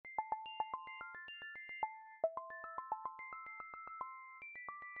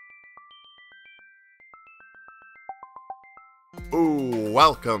Ooh,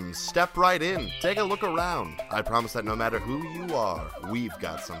 welcome. Step right in. Take a look around. I promise that no matter who you are, we've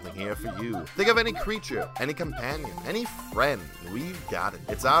got something here for you. Think of any creature, any companion, any friend. We've got it.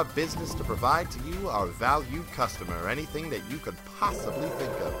 It's our business to provide to you, our valued customer, anything that you could possibly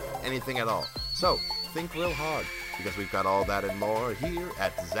think of. Anything at all. So, think real hard, because we've got all that and more here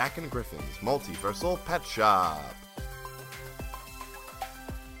at Zach and Griffin's Multiversal Pet Shop.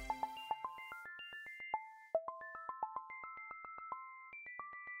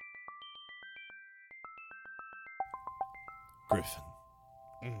 Griffin,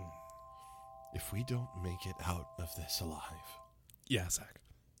 if we don't make it out of this alive, Yeah, Zach.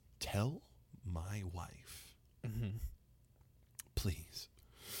 tell my wife, please.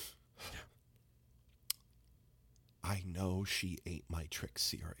 I know she ate my trick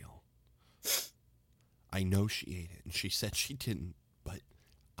cereal. I know she ate it, and she said she didn't, but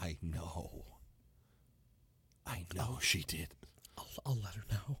I know. I know she did. I'll let her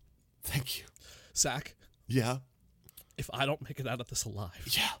know. Thank you. Zach, Yeah? if I don't make it out of this alive,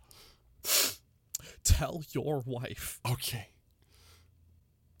 Yeah. tell your wife. Okay.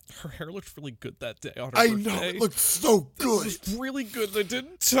 Her hair looked really good that day on her I birthday. know, it looked so good. It was really good, and I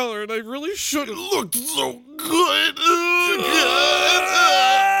didn't tell her, and I really should It have. looked so good.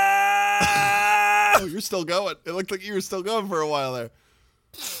 Oh, you're still going. It looked like you were still going for a while there.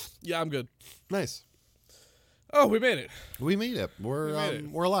 Yeah, I'm good. Nice. Oh, we made it. We made it. We made it.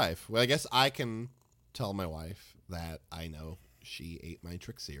 We're alive. Well, I guess I can tell my wife that I know she ate my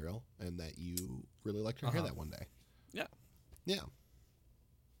trick cereal and that you really liked her hair that one day. Yeah. Yeah.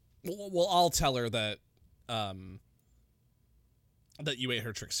 Well, I'll tell her that that you ate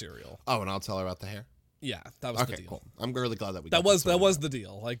her trick cereal. Oh, and I'll tell her about the hair. Yeah, that was the Okay, deal. cool. I'm really glad that we. That got this was sorted the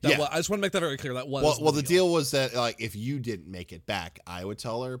deal. Like that. Yeah. I just want to make that very clear. That was out. Well, the deal was that like if you didn't make it back, I would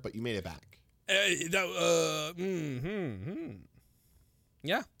tell her, but you made it back.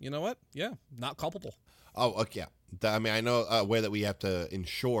 Yeah, you know what? Yeah, not culpable. Oh, okay. Yeah. I mean, I know a way that we have to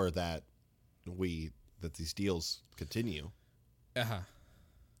ensure that these deals continue. Uh-huh.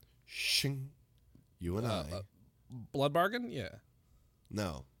 Shing. You and I. Blood bargain? Yeah.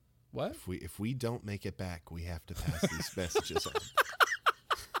 No. What? If we don't make it back, we have to pass these messages on.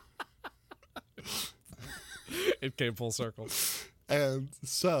 It came full circle. And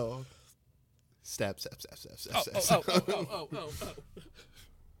so, stab. Oh.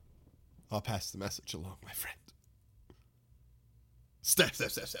 I'll pass the message along, my friend. Stab.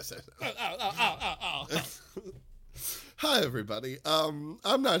 Oh. Hi, everybody. I'm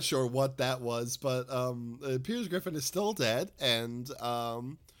not sure what that was, but Piers Griffin is still dead, and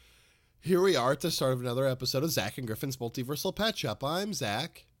here we are at the start of another episode of Zach and Griffin's Multiversal Pet Shop. I'm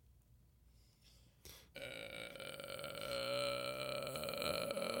Zach.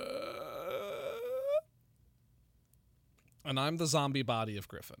 And I'm the zombie body of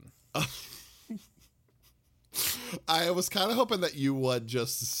Griffin. I was kind of hoping that you would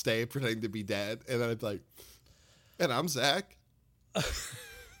just stay pretending to be dead, and then I'd be like, and I'm Zach.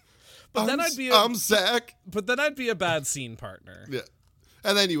 But then I'm Zach. But then I'd be a bad scene partner. Yeah.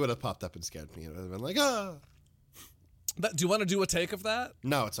 And then you would have popped up and scared me, and I'd have been like, ah. Do you want to do a take of that?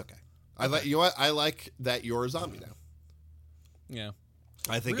 No, it's okay. I like you know what? I like that you're a zombie now. Yeah.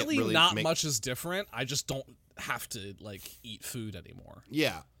 I think Really, it really not much is different. I just don't have to like eat food anymore.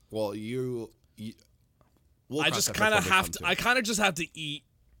 Yeah. Well, we'll I cross just that kind of bridge when we have come to. to I it. kind of just have to eat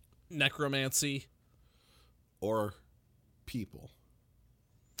necromancy. Or people.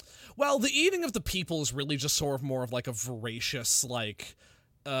 Well, the eating of the people is really just sort of more of like a voracious, like,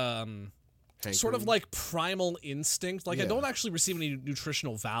 sort of like primal instinct. Like, I Yeah. don't actually receive any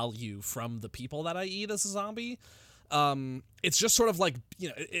nutritional value from the people that I eat as a zombie. It's just sort of like, you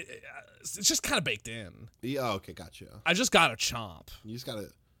know, it's just kind of baked in. Yeah, okay, gotcha. I just gotta chomp. You just gotta.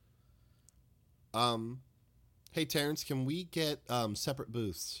 Hey Terrence, can we get separate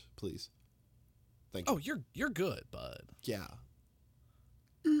booths, please? Thank you. Oh, you're good, bud. Yeah.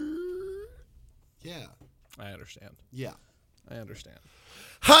 Yeah. I understand. Yeah. I understand.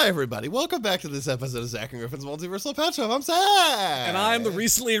 Hi, everybody. Welcome back to this episode of Zach and Griffin's Multiversal Pet Shop. I'm Zach. And I'm the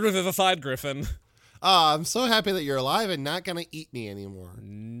recently revivified Griffin. I'm so happy that you're alive and not going to eat me anymore.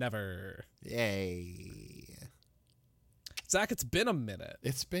 Never. Yay. Zach, it's been a minute.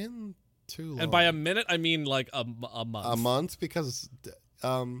 It's been too long. And by a minute, I mean like a month. A month because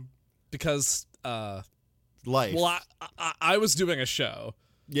Because, life. well, I was doing a show.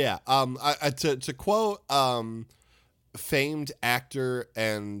 Yeah. To quote famed actor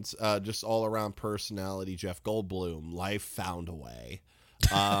and just all around personality Jeff Goldblum, life found a way.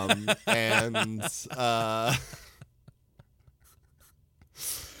 And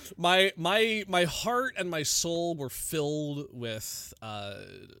My heart and my soul were filled with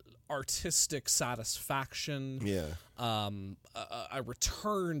artistic satisfaction. Yeah. I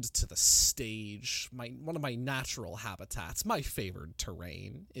returned to the stage, one of my natural habitats, my favored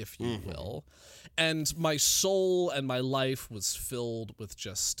terrain, if you will. And my soul and my life was filled with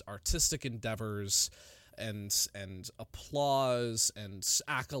just artistic endeavors and applause and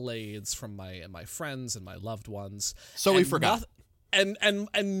accolades from my friends and my loved ones. So we forgot. And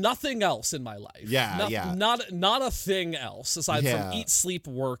nothing else in my life. Yeah. Not a thing else aside Yeah. from eat, sleep,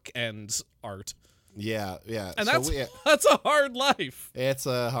 work, and art. Yeah. And So that's a hard life. it's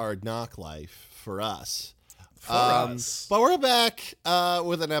a hard knock life for us. For us. But we're back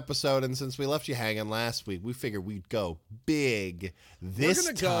with an episode, and since we left you hanging last week, we figured we'd go big this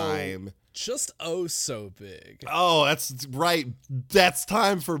We're gonna time. go just oh so big. Oh, that's right. That's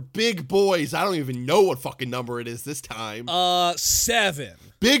time for big boys. I don't even know what fucking number it is this time. 7.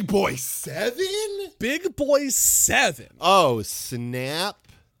 Big boy 7? Big boys 7. Oh, snap.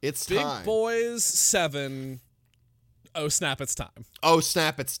 It's Big time. boys 7. Oh snap! It's time. Oh,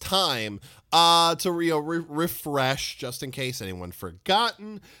 snap, it's time. To refresh, just in case anyone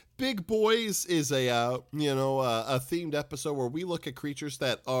forgotten, Big Boys is a themed episode where we look at creatures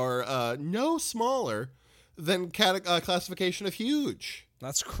that are no smaller than classification of huge.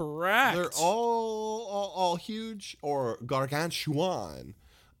 That's correct. They're all huge or gargantuan.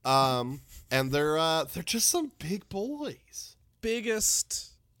 And they're just some big boys. Biggest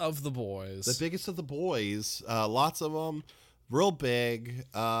of the boys. The biggest of the boys. Lots of them. Real big.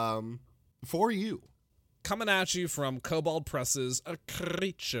 For you. Coming at you from Kobold Press's A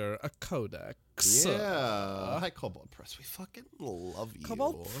Creature, a Codex. Yeah. Hi, Kobold Press. We fucking love you.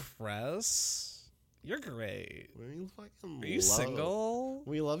 Kobold Press? You're great. We fucking Are you single?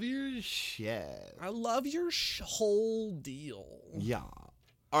 We love your shit. I love your whole deal. Yeah.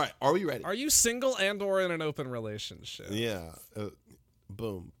 All right. Are we ready? Are you single and or in an open relationship? Yeah.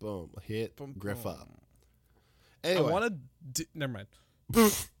 Boom, boom. Hit Boom, Griff boom. up. Anyway. I want to... Never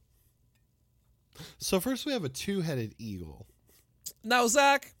mind. So first we have a two-headed eagle. Now,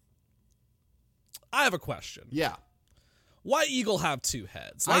 Zach, I have a question. Yeah. Why eagle have 2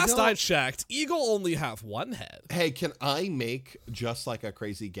 heads? I Last don't- I checked, eagle only have 1 head. Hey, can I make just like a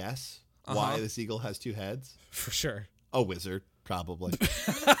crazy guess why this eagle has 2 heads? For sure. A wizard, probably.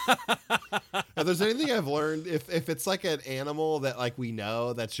 If there's anything I've learned, if it's like an animal that like we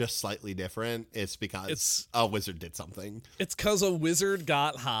know that's just slightly different, it's because a wizard did something. It's because a wizard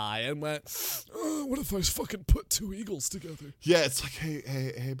got high and went, oh, what if I fucking put 2 eagles together? Yeah, it's like,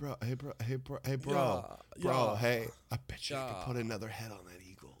 hey, bro, Yeah. hey, I bet you Yeah. could put another head on that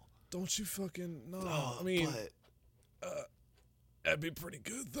eagle. Don't you fucking know? Oh, I mean, but that'd be pretty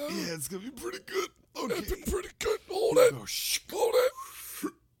good, though. yeah, it's gonna be pretty good. Okay. That'd be pretty good. Hold it. Oh, Hold it.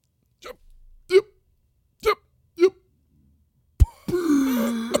 Yep.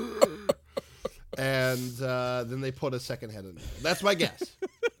 And then they put a second head in there. That's my guess.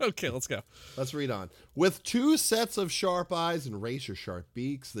 Okay, let's go. Let's read on. With 2 sets of sharp eyes and razor-sharp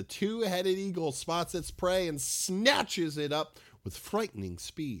beaks, the two-headed eagle spots its prey and snatches it up with frightening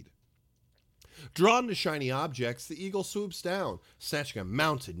speed. Drawn to shiny objects, the eagle swoops down, snatching a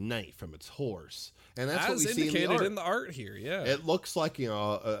mounted knight from its horse. And that's what As we see indicated in the art. here, yeah. It looks like,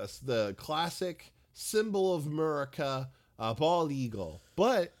 the classic symbol of America, bald eagle.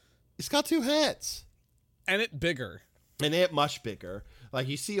 But it's got 2 heads. And it bigger. And it much bigger. Like,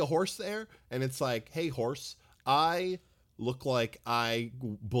 you see a horse there, and it's like, hey, horse, I look like I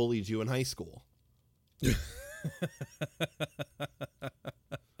bullied you in high school.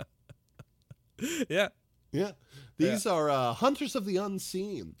 Yeah. Yeah. These are hunters of the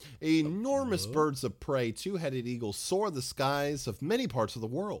unseen. Enormous birds of prey, two-headed eagles soar the skies of many parts of the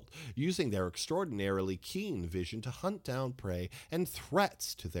world, using their extraordinarily keen vision to hunt down prey and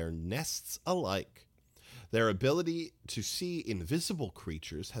threats to their nests alike. Their ability to see invisible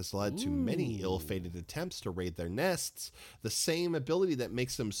creatures has led to many ill-fated attempts to raid their nests. The same ability that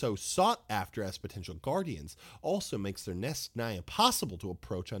makes them so sought after as potential guardians also makes their nests nigh impossible to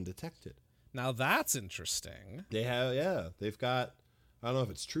approach undetected. Now that's interesting. They have, yeah, they've got, I don't know if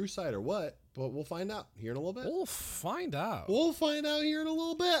it's true sight or what, but we'll find out here in a little bit. We'll find out. We'll find out here in a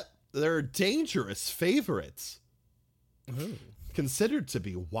little bit. They're dangerous favorites. Ooh. Considered to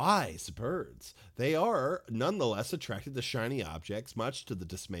be wise birds, they are nonetheless attracted to shiny objects, much to the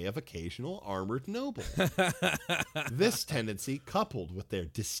dismay of occasional armored nobles. This tendency, coupled with their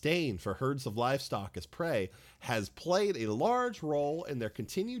disdain for herds of livestock as prey, has played a large role in their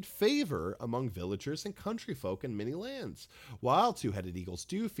continued favor among villagers and country folk in many lands. While two-headed eagles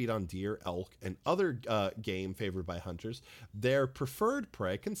do feed on deer, elk, and other game favored by hunters, their preferred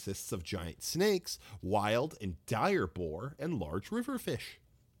prey consists of giant snakes, wild and dire boar, and large river fish.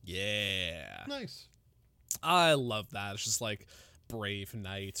 Yeah. Nice. I love that. It's just like brave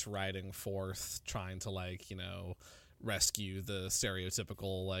knights riding forth, trying to, like, you know, rescue the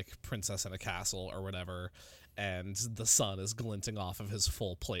stereotypical, like, princess in a castle or whatever, and the sun is glinting off of his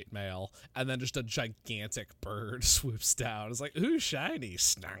full plate mail, and then just a gigantic bird swoops down. It's like, ooh, shiny,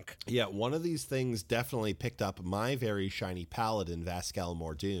 snunk. Yeah, one of these things definitely picked up my very shiny paladin, Vascal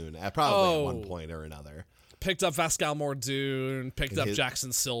Mordoon, probably at one point or another. Picked up Vascal Mordoon, picked up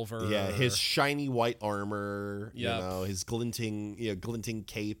Jackson Silver. Yeah, his shiny white armor, Yep. you know, his glinting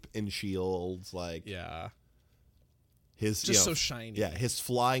cape and shields, like his just so shiny. Yeah, his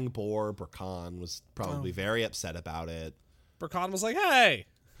flying boar, Burkan, was probably very upset about it. Burkan was like, hey,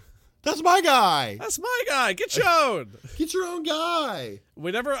 that's my guy. That's my guy. Get your own. Get your own guy.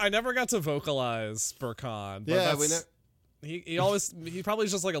 I never got to vocalize Burkan. But Yeah, he probably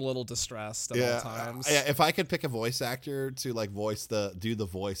is just like a little distressed at all times. Yeah, if I could pick a voice actor to like do the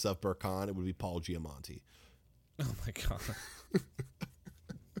voice of Burkan, it would be Paul Giamatti. Oh my god.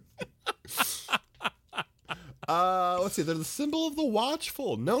 Let's see. They're the symbol of the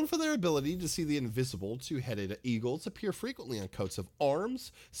watchful, known for their ability to see the invisible. Two-headed eagles appear frequently on coats of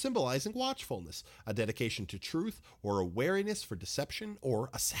arms, symbolizing watchfulness, a dedication to truth, or a wariness for deception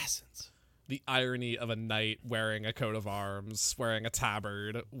or assassins. The irony of a knight wearing a coat of arms, wearing a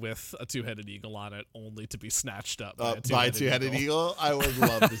tabard with a two-headed eagle on it, only to be snatched up by a two-headed eagle. I would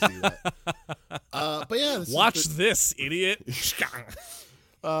love to see that. But yeah, watch this, idiot. This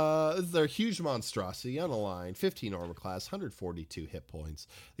is their huge monstrosity, unaligned, 15 armor class, 142 hit points.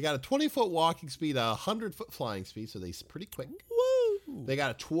 They got a 20-foot walking speed, a 100-foot flying speed, so they're pretty quick. Woo! They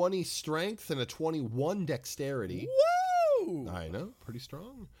got a 20 strength and a 21 dexterity. Woo! I know, pretty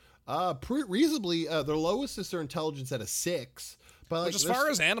strong. Reasonably, their lowest is their intelligence at a 6. But which, as far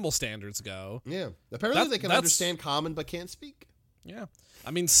as animal standards go, yeah, apparently they can understand common but can't speak. Yeah,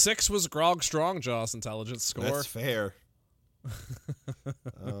 I mean 6 was Grog Strongjaw's intelligence score. That's fair.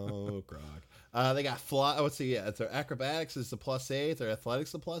 Oh, Grog. They got fly. Let's see. Yeah, their acrobatics is the +8. Their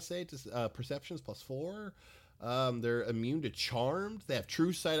athletics the +8. Perception is +4. They're immune to charmed. They have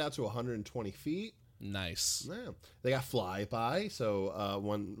true sight out to 120 feet. Nice. Yeah. They got flyby, so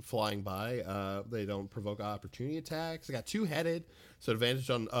when flying by, they don't provoke opportunity attacks. They got two-headed, so advantage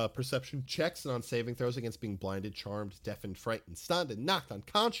on perception checks and on saving throws against being blinded, charmed, deafened, frightened, stunned, and knocked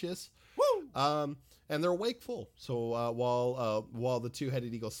unconscious. Woo! And they're wakeful, so while the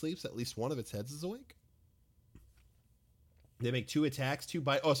two-headed eagle sleeps, at least one of its heads is awake. They make 2 attacks, 2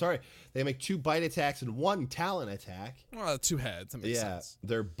 bite. Oh, sorry. They make 2 bite attacks and 1 talon attack. 2 heads. That makes sense.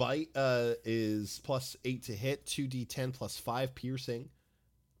 Their bite is +8 to hit, 2d10 +5 piercing,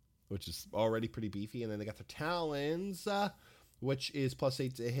 which is already pretty beefy. And then they got their talons, which is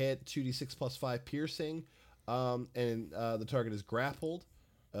 +8 to hit, 2d6 +5 piercing. And the target is grappled.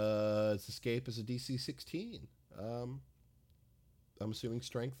 Its escape is a DC 16. I'm assuming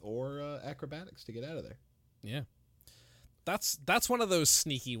strength or acrobatics to get out of there. Yeah. That's one of those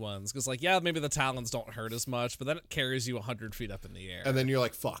sneaky ones, because like, yeah, maybe the talons don't hurt as much, but then it carries you 100 feet up in the air, and then you're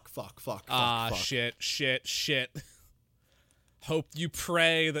like, fuck. Shit. Hope you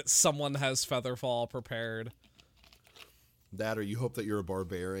pray that someone has Featherfall prepared. That, or you hope that you're a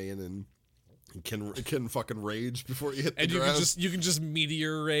barbarian and can fucking rage before you hit the ground. And you can just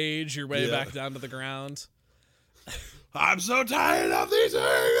meteor rage your way back down to the ground. I'm so tired of these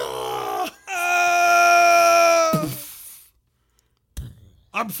eagles!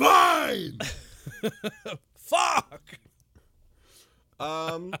 I'm fine. Fuck.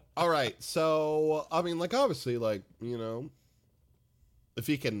 All right. So I mean, like, obviously, like, you know, if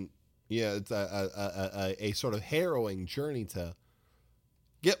he can, it's a sort of harrowing journey to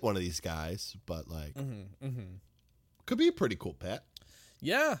get one of these guys, but like, could be a pretty cool pet.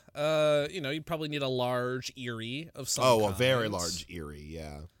 Yeah. You'd probably need a large eyrie of some kind. A very large eyrie.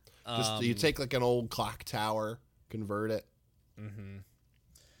 Yeah. Just you take like an old clock tower, convert it. Mm-hmm.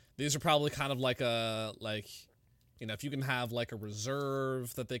 These are probably kind of like if you can have like a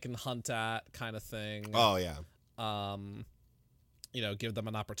reserve that they can hunt at kind of thing. Oh, yeah. Give them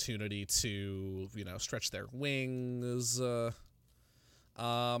an opportunity to, stretch their wings.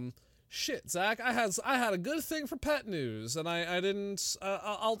 Shit, Zach, I had a good thing for pet news, and I didn't.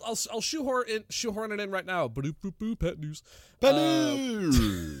 I'll shoehorn it in right now. Pet news. Pet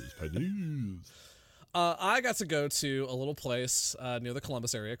news. Pet news. I got to go to a little place near the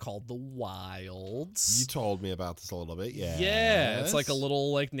Columbus area called the Wilds. You told me about this a little bit, yeah. Yeah, it's like a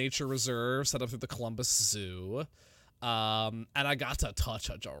little like nature reserve set up through the Columbus Zoo. And I got to touch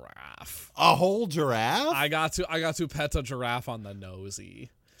a giraffe. A whole giraffe? I got to pet a giraffe on the nosy.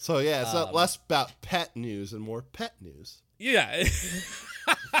 So yeah, it's not less about pet news and more pet news. Yeah.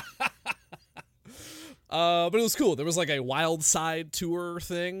 But it was cool. There was like a wild side tour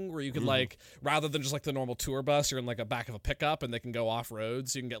thing where you could like, rather than just like the normal tour bus, you're in like a back of a pickup and they can go off road,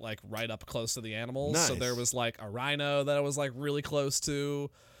 so you can get like right up close to the animals. Nice. So there was like a rhino that I was like really close to.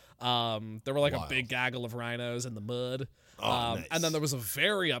 There were like a big gaggle of rhinos in the mud. Nice. And then there was a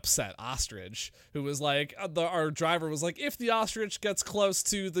very upset ostrich who was like, our driver was like, if the ostrich gets close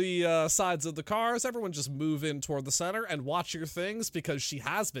to the sides of the cars, everyone just move in toward the center and watch your things because she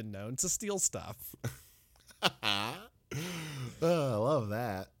has been known to steal stuff. Oh, I love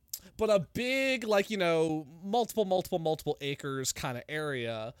that. But a big, like, multiple acres kind of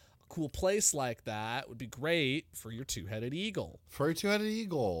area, a cool place like that would be great for your two-headed eagle. For a two-headed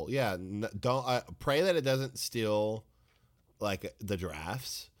eagle, yeah. Don't pray that it doesn't steal like the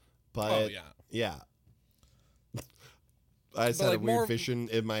giraffes, but yeah. I just had like a weird vision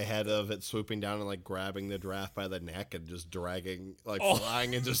in my head of it swooping down and like grabbing the giraffe by the neck and just dragging, like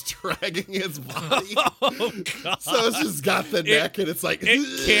flying and just dragging its body. Oh, God. So it's just got the neck and it's like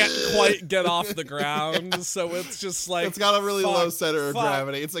it can't quite get off the ground, so it's just like it's got a really low center of fuck.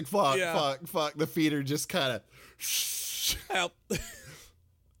 gravity. It's like fuck. The feet are just kind of help.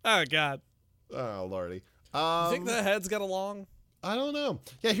 Oh God. Oh lordy. You think the heads get along? I don't know.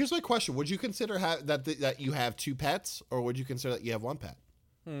 Yeah, here's my question: would you consider that you have two pets, or would you consider that you have one pet?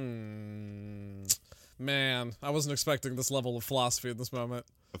 Man, I wasn't expecting this level of philosophy at this moment.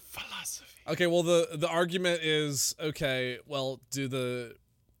 Philosophy. Okay, well the argument is okay. Well,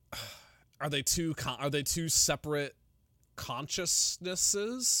 are they two separate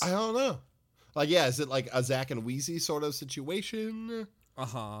consciousnesses? I don't know. Like, yeah, is it like a Zach and Wheezy sort of situation?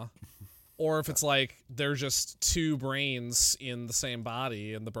 Or if it's like they're just two brains in the same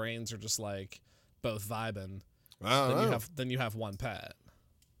body, and the brains are just like both vibing. I don't know. Then you have one pet.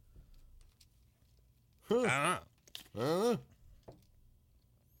 Huh. I don't know.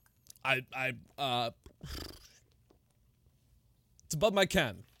 It's above my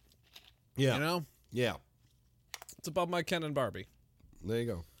ken. Yeah. You know? Yeah. It's above my Ken and Barbie. There you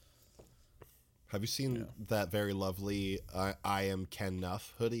go. Have you seen that very lovely I Am Ken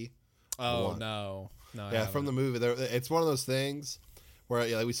Nuff hoodie? Oh, no. Yeah, from the movie. It's one of those things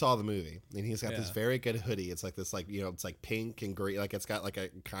where we saw the movie, and he's got this very good hoodie. It's like this, it's like pink and green. Like, it's got like a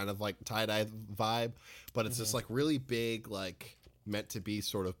kind of like tie-dye vibe, but it's just like really big, like meant to be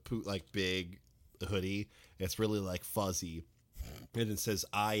sort of big hoodie. It's really like fuzzy. And it says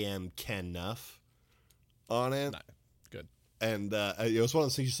I Am Ken Nuff on it. No. Good. And it was one of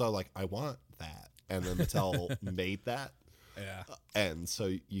those things you saw, like, I want that. And then Mattel made that. Yeah. And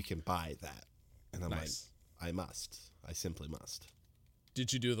so you can buy that. And I'm nice. like, I must. I simply must.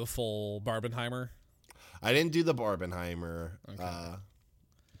 Did you do the full Barbenheimer? I didn't do the Barbenheimer. Okay.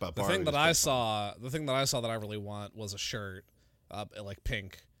 But the thing that I saw that I really want was a shirt, like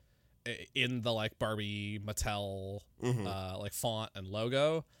pink, in the like Barbie Mattel like font and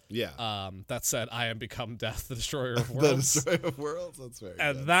logo. Yeah. That said, I am become Death, the Destroyer of Worlds. The Destroyer of Worlds. That's very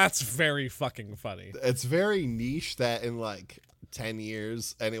and good. That's very fucking funny. It's very niche that in like 10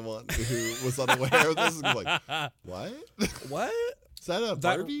 years, anyone who was unaware of this is like, what? What? Is that a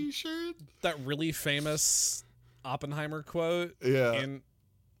Barbie shirt? That really famous Oppenheimer quote. Yeah. In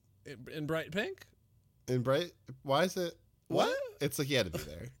bright pink. In bright. Why is it? What? It's like you had to be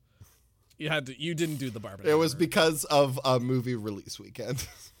there. You didn't do the Barbenheimer. It was because of a movie release weekend.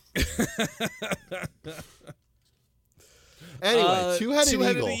 Anyway, two-headed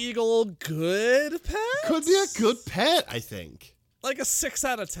eagle, good pet. Could be a good pet, I think. Like a 6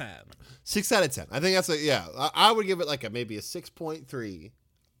 out of 10. 6 out of 10. I think that's I would give it like maybe a 6.3.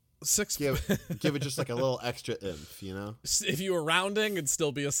 6. Give it just like a little extra oomph, you know? If you were rounding, it'd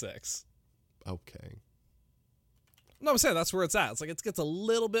still be a 6. Okay. No, I'm saying that's where it's at. It's like it gets a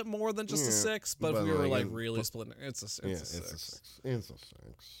little bit more than just a 6, but if we were like really splitting, it's a 6. It's a 6. It's a 6.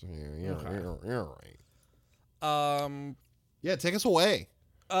 Yeah, you're right. Yeah, take us away.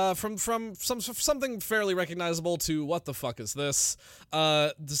 From something fairly recognizable to what the fuck is this?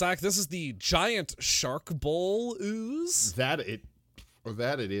 Zach, this is the giant shark bowl ooze. That it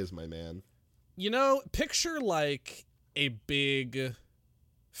is, my man. Picture like a big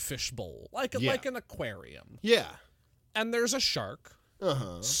fishbowl, like an aquarium. Yeah. And there's a shark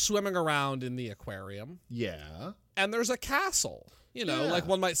Uh-huh. swimming around in the aquarium. Yeah. And there's a castle, Yeah. like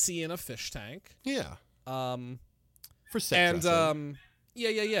one might see in a fish tank. Yeah. For set And dressing.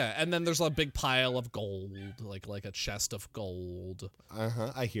 yeah. And then there's a big pile of gold, like a chest of gold.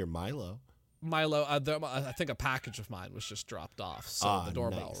 Uh-huh. I hear Milo. I think a package of mine was just dropped off, so the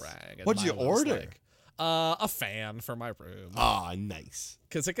doorbell nice. rang. And What'd you Milo's order? like, a fan for my room. Nice.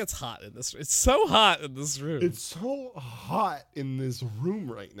 Because it gets hot in this. It's so hot in this room. It's so hot in this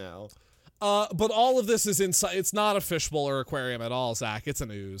room right now. But all of this is inside. It's not a fishbowl or aquarium at all, Zach. It's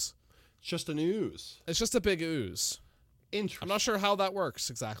an ooze. It's just an ooze. It's just a big ooze. Interesting. I'm not sure how that works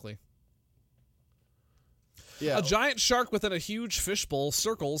exactly. Yeah. A giant shark within a huge fishbowl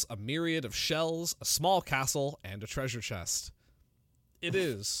circles a myriad of shells, a small castle, and a treasure chest. It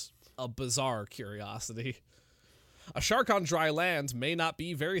is a bizarre curiosity. A shark on dry land may not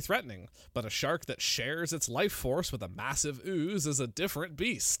be very threatening, but a shark that shares its life force with a massive ooze is a different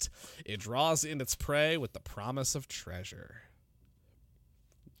beast. It draws in its prey with the promise of treasure.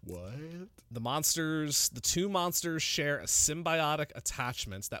 What? The two monsters share a symbiotic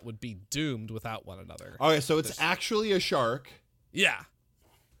attachment that would be doomed without one another. Okay, so it's actually a shark. Yeah.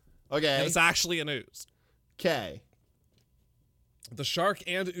 Okay. And it's actually an ooze. Okay. The shark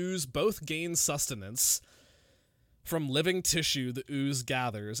and ooze both gain sustenance from living tissue the ooze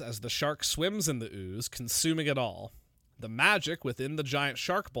gathers as the shark swims in the ooze, consuming it all. The magic within the giant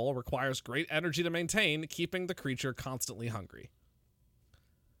shark bowl requires great energy to maintain, keeping the creature constantly hungry.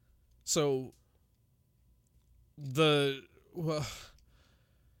 So, the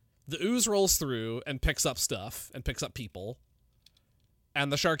ooze rolls through and picks up stuff and picks up people,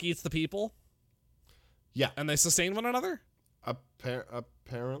 and the shark eats the people. Yeah. And they sustain one another?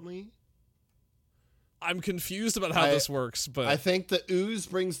 Apparently. I'm confused about how this works, but I think the ooze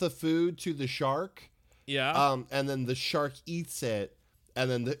brings the food to the shark. yeah. And then the shark eats it,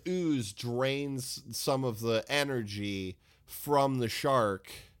 and then the ooze drains some of the energy from the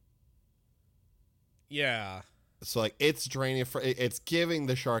shark. Yeah. So like it's draining it's giving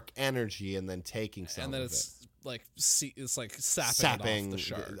the shark energy and then taking some And then of it's it. like sapping it off the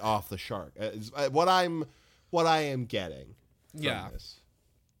shark. Off the shark. Is what I am getting. From Yeah. This.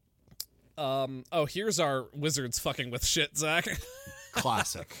 Here's our wizards fucking with shit, Zach.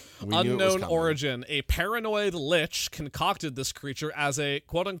 Classic. We knew it was Unknown coming. origin. A paranoid lich concocted this creature as a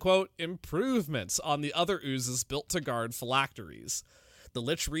quote-unquote improvement on the other oozes built to guard phylacteries. The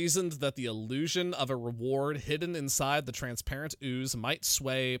lich reasoned that the illusion of a reward hidden inside the transparent ooze might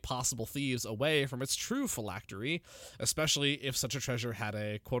sway possible thieves away from its true phylactery, especially if such a treasure had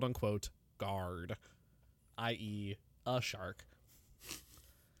a quote-unquote guard, i.e. a shark.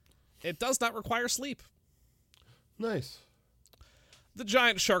 It does not require sleep. Nice. The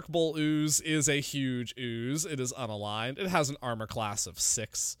giant shark bowl ooze is a huge ooze. It is unaligned. It has an armor class of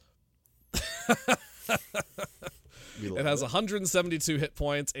 6. It has 172 hit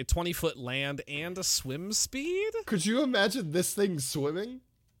points, a 20-foot land, and a swim speed? Could you imagine this thing swimming?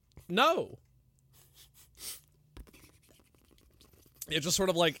 No. It just sort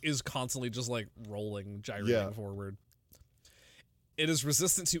of like is constantly just like rolling, gyrating forward. It is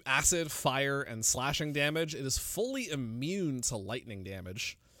resistant to acid, fire, and slashing damage. It is fully immune to lightning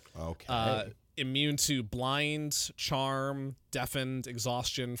damage. Okay. Immune to blind, charm, deafened,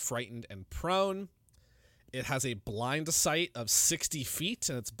 exhaustion, frightened, and prone. It has a blind sight of 60 feet,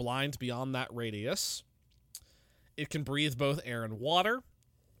 and it's blind beyond that radius. It can breathe both air and water.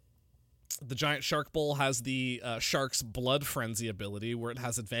 The giant shark bowl has the shark's blood frenzy ability, where it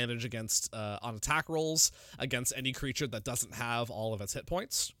has advantage against on attack rolls against any creature that doesn't have all of its hit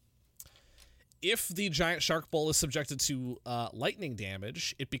points. If the giant shark bowl is subjected to lightning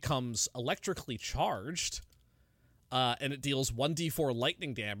damage, it becomes electrically charged, and it deals 1d4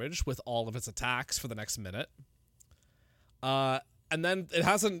 lightning damage with all of its attacks for the next minute. And then it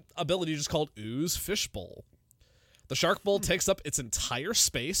has an ability just called Ooze Fishbowl. The shark bowl takes up its entire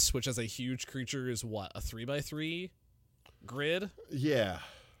space, which as a huge creature is what, a 3x3 grid? Yeah.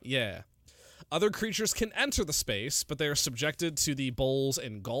 Yeah. Other creatures can enter the space, but they are subjected to the bowl's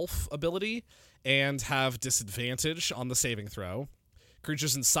engulf ability and have disadvantage on the saving throw.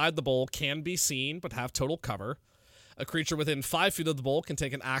 Creatures inside the bowl can be seen, but have total cover. A creature within 5 feet of the bowl can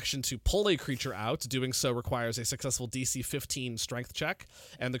take an action to pull a creature out. Doing so requires a successful DC 15 strength check,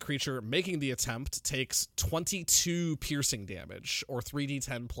 and the creature making the attempt takes 22 piercing damage, or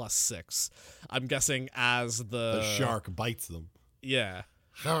 3d10 plus 6. I'm guessing as The shark bites them. Yeah.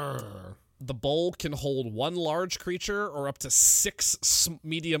 Arr. The bowl can hold one large creature or up to 6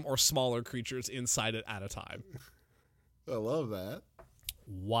 medium or smaller creatures inside it at a time. I love that.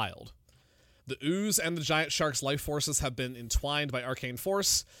 wild. The ooze and the giant shark's life forces have been entwined by arcane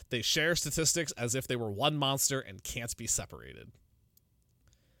force. They share statistics as if they were one monster and can't be separated.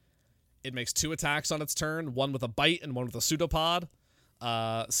 It makes 2 attacks on its turn, one with a bite and one with a pseudopod.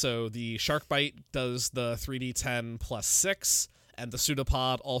 So the shark bite does the 3d10 plus 6, and the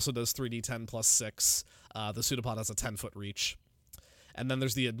pseudopod also does 3d10 plus 6. The pseudopod has a 10-foot reach. And then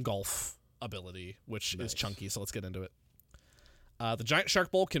there's the engulf ability, which is chunky, so let's get into it. The giant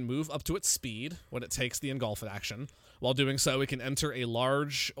shark bowl can move up to its speed when it takes the engulf action. While doing so, it can enter a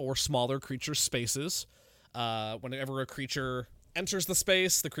large or smaller creature's spaces. Whenever a creature enters the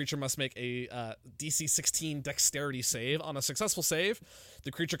space, the creature must make a DC 16 dexterity save. On a successful save,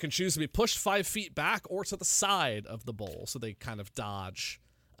 the creature can choose to be pushed 5 feet back or to the side of the bowl, so they kind of dodge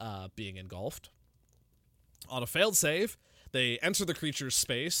being engulfed. On a failed save, they enter the creature's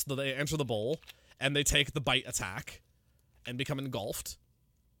space, they enter the bowl, and they take the bite attack and become engulfed.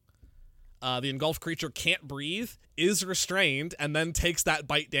 The engulfed creature can't breathe, is restrained, and then takes that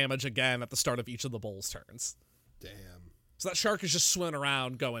bite damage again at the start of each of the bowl's turns. Damn. So that shark is just swimming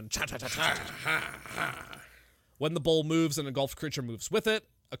around going cha cha cha cha cha. When the bowl moves, an engulfed creature moves with it.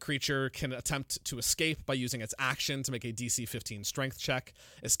 A creature can attempt to escape by using its action to make a DC 15 strength check,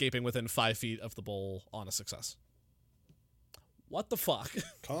 escaping within 5 feet of the bowl on a success. What the fuck?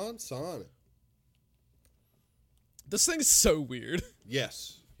 Consonic. This thing's so weird.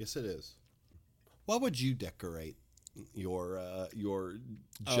 Yes. Yes, it is. What would you decorate your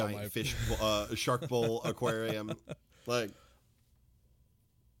giant fish shark bowl aquarium like?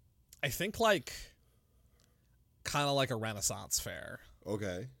 I think like kind of like a Renaissance fair.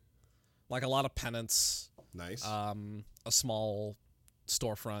 Okay. Like a lot of pennants. Nice. A small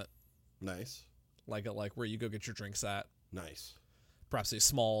storefront. Nice. Like where you go get your drinks at. Nice. Perhaps a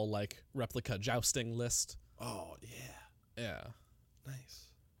small like replica jousting list. Oh yeah. Yeah. Nice.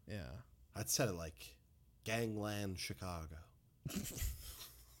 Yeah. I'd set it like Gangland, Chicago. People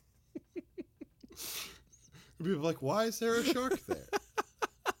be like, why is there a shark there?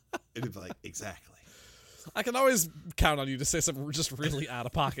 And he'd be like, exactly. I can always count on you to say some just really out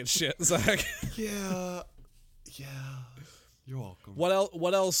of pocket shit, Zach. Yeah. You're welcome.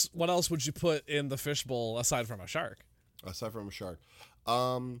 What else would you put in the fishbowl aside from a shark? Aside from a shark.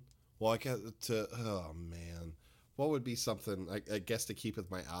 Well, I guess oh man. What would be something, I guess, to keep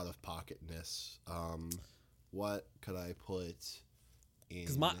with my out of pocketness? What could I put in?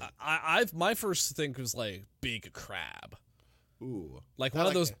 Because my first thing was like big crab. Ooh, like one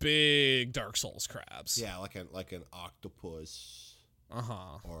of those big Dark Souls crabs. Yeah, like an octopus.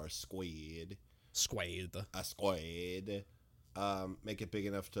 Or a squid. A squid. Make it big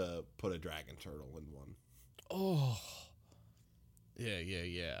enough to put a dragon turtle in one. Oh.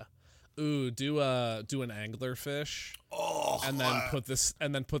 Yeah. Ooh, do an anglerfish. Oh. And then put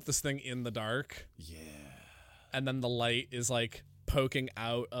this thing in the dark. Yeah. And then the light is like poking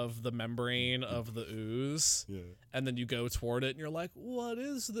out of the membrane of the ooze. Yeah. And then you go toward it and you're like, what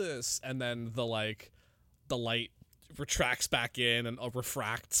is this? And then the light retracts back in and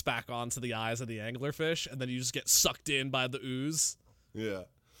refracts back onto the eyes of the anglerfish, and then you just get sucked in by the ooze. Yeah.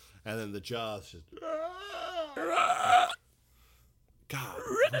 And then the jaws just God.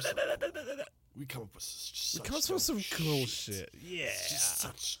 We come up with some cool shit. Yeah. Just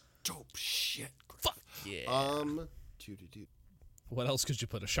such dope shit. Fuck yeah. What else could you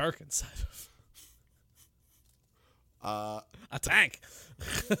put a shark inside of? A tank.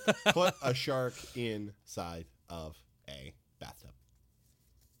 Put a shark inside of a bathtub.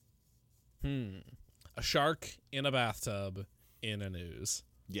 A shark in a bathtub in an ooze.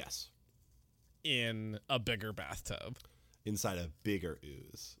 Yes. In a bigger bathtub. Inside a bigger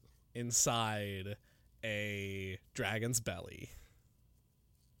ooze. Inside a dragon's belly.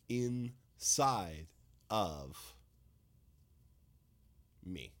 Inside of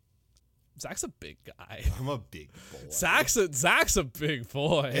me. Zach's a big guy. I'm a big boy. Zach's a big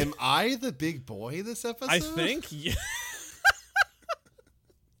boy. Am I the big boy this episode? I think, yeah.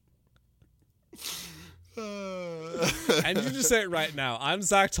 And you just say it right now. I'm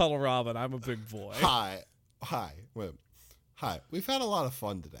Zach Tuttle Robin. I'm a big boy. Hi. Wait. Hi. We've had a lot of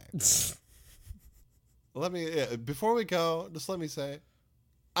fun today. Before we go, just let me say,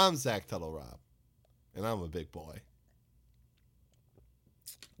 I'm Zach Tuttle Rob, and I'm a big boy.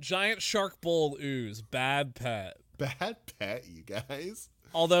 Giant shark bowl ooze. Bad pet. Bad pet, you guys.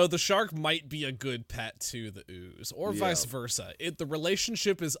 Although the shark might be a good pet to the ooze, or vice versa. The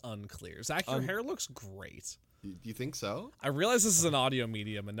relationship is unclear. Zach, your hair looks great. You think so? I realize this is an audio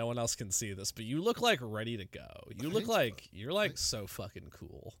medium and no one else can see this, but you look like ready to go. You look like you're like so fucking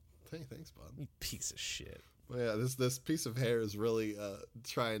cool. Thanks, bud. You piece of shit. Yeah, this piece of hair is really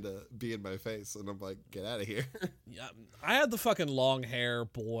trying to be in my face, and I'm like, get out of here. Yeah, I had the fucking long hair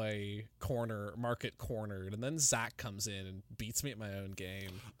boy market cornered, and then Zach comes in and beats me at my own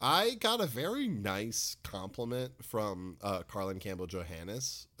game. I got a very nice compliment from Carlin Campbell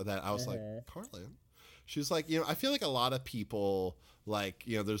Johannes that I was like, Carlin? She was like, I feel like a lot of people, like,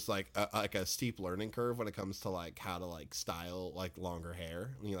 there's like a steep learning curve when it comes to like how to like style like longer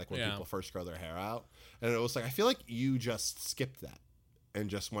hair. Like when people first grow their hair out. And it was like, I feel like you just skipped that and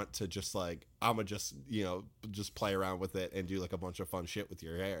just went to just like, I'm gonna just, just play around with it and do like a bunch of fun shit with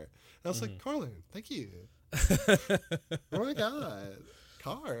your hair. And I was like, Carlin, thank you. Oh my God.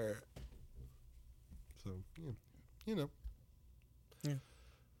 Car. So, yeah.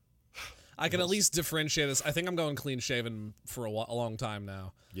 I can at least differentiate this. I think I'm going clean shaven for a long time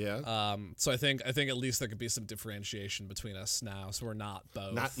now. Yeah. So I think at least there could be some differentiation between us now, so we're not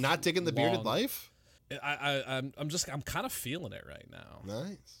both not digging the bearded life. I'm kind of feeling it right now.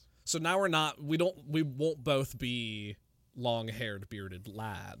 Nice. So now we won't both be long-haired bearded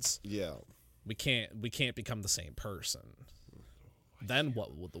lads. Yeah. We can't become the same person. Then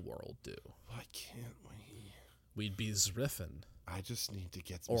what would the world do? Why can't we? We'd be Zriffin. I just need to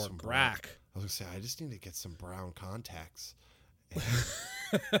get some Brack. I was gonna say I just need to get some brown contacts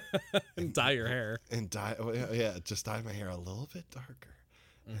and dye your hair. And just dye my hair a little bit darker.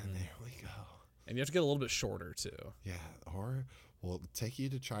 And there we go. And you have to get a little bit shorter too. Yeah, or we'll take you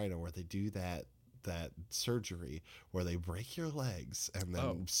to China where they do that surgery where they break your legs and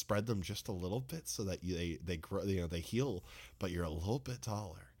then spread them just a little bit so that they grow, they heal, but you're a little bit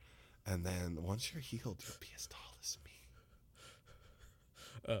taller. And then once you're healed, you'll be as tall as me.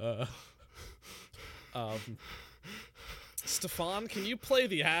 Stefan, can you play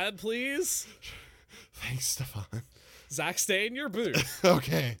the ad, please? Thanks, Stefan. Zach, stay in your booth.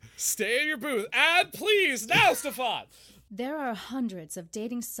 Okay. Stay in your booth. Ad, please. Now, Stefan. There are hundreds of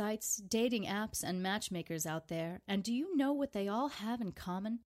dating sites, dating apps, and matchmakers out there, and do you know what they all have in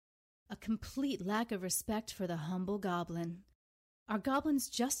common? A complete lack of respect for the humble goblin. Are goblins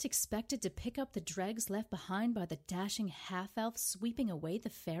just expected to pick up the dregs left behind by the dashing half-elf sweeping away the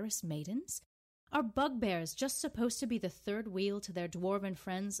fairest maidens? Are bugbears just supposed to be the third wheel to their dwarven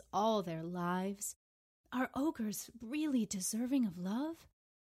friends all their lives? Are ogres really deserving of love?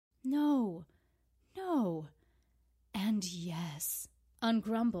 No. And yes, on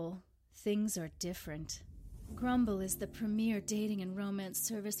Grumble, things are different. Grumble is the premier dating and romance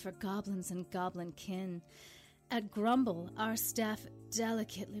service for goblins and goblin kin. At Grumble, our staff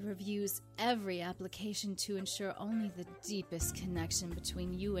delicately reviews every application to ensure only the deepest connection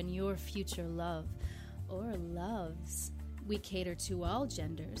between you and your future love, or loves. We cater to all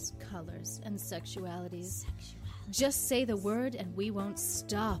genders, colors, and sexualities. Just say the word and we won't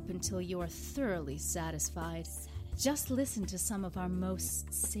stop until you are thoroughly satisfied. Just listen to some of our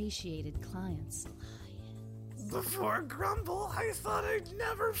most satiated clients. Before Grumble, I thought I'd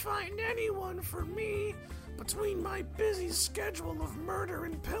never find anyone for me. Between my busy schedule of murder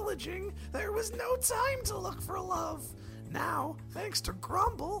and pillaging, there was no time to look for love. Now, thanks to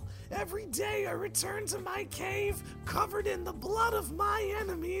Grumble, every day I return to my cave, covered in the blood of my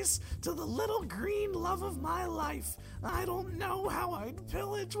enemies, to the little green love of my life. I don't know how I'd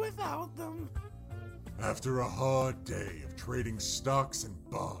pillage without them. After a hard day of trading stocks and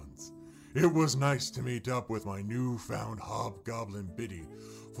bonds, it was nice to meet up with my newfound hobgoblin Biddy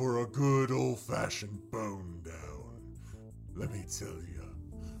for a good old-fashioned bone down. Let me tell ya,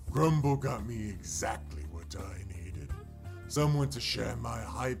 Grumble got me exactly what I needed. Someone to share my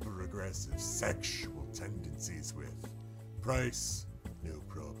hyper-aggressive sexual tendencies with. Price, no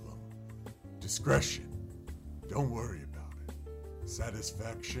problem. Discretion, don't worry about it.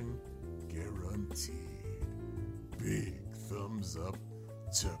 Satisfaction, guaranteed. Big thumbs up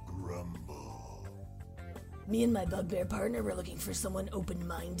to Grumble. Me and my bugbear partner were looking for someone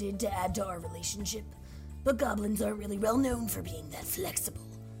open-minded to add to our relationship, but goblins aren't really well known for being that flexible.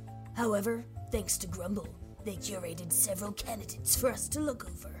 However, thanks to Grumble, they curated several candidates for us to look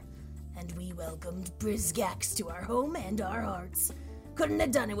over, and we welcomed Brizgax to our home and our hearts. Couldn't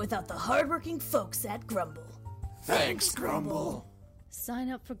have done it without the hardworking folks at Grumble. Thanks, Grumble. Sign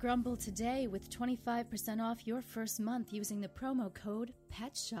up for Grumble today with 25% off your first month using the promo code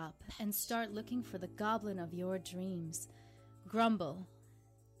PETSHOP and start looking for the goblin of your dreams. Grumble.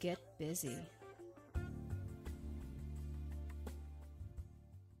 Get busy.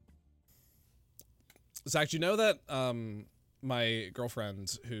 Zach, do you know that my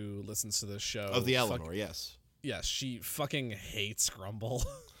girlfriend who listens to this show... Of the Eleanor, yes. Yes, she fucking hates Grumble.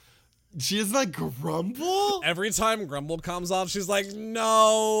 She is like Grumble? Every time Grumble comes off, she's like,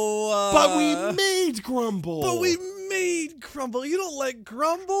 no. But we made Grumble. You don't like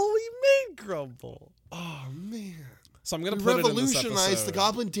Grumble? We made Grumble. Oh, man. So I'm going to We put it in this revolutionized episode. the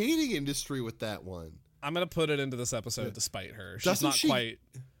goblin dating industry with that one. I'm going to put it into this episode despite her. Doesn't she-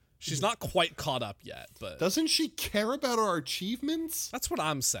 She's not quite caught up yet, but Doesn't she care about our achievements? that's what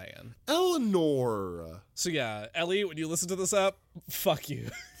I'm saying. Eleanor. So yeah, Ellie, when you listen to this app, fuck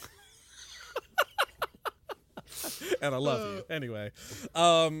you. And I love you. Anyway,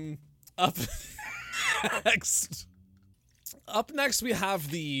 up next. Up next, we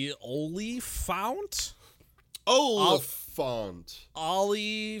have the Olifant. Oliphant.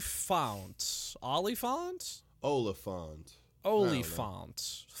 Olifant. Olifant? Oliphant.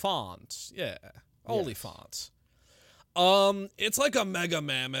 Olifant. Font. Yeah. Olifant. It's like a mega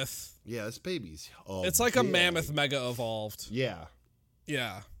mammoth. Yeah, this baby's. Oh, It's like a big. mammoth mega evolved. Yeah.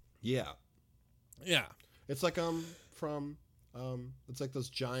 Yeah. Yeah. Yeah. It's like from it's like those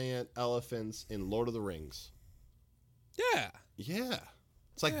giant elephants in Lord of the Rings. Yeah. Yeah.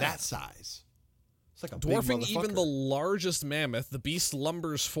 It's like that size. It's like a Dwarfing big even motherfucker. the largest mammoth, the beast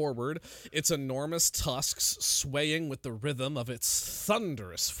lumbers forward, its enormous tusks swaying with the rhythm of its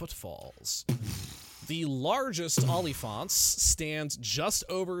thunderous footfalls. The largest Olifants stands just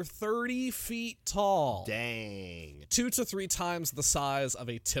over 30 feet tall. Dang. 2 to 3 times the size of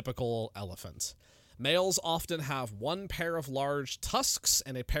a typical elephant. Males often have one pair of large tusks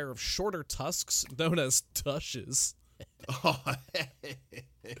and a pair of shorter tusks known as tushes,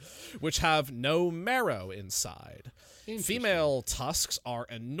 which have no marrow inside. Female tusks are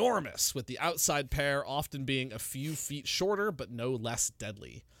enormous, with the outside pair often being a few feet shorter but no less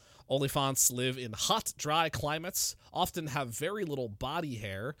deadly. Olifants live in hot, dry climates, often have very little body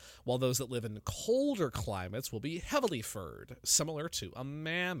hair, while those that live in colder climates will be heavily furred, similar to a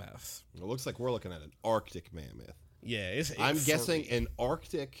mammoth. It looks like we're looking at an Arctic mammoth. Yeah, it's I'm furry. guessing an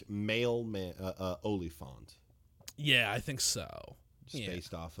Arctic male Oliphant. Yeah, I think so. Just Yeah.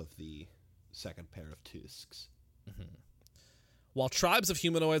 based off of the second pair of tusks. While tribes of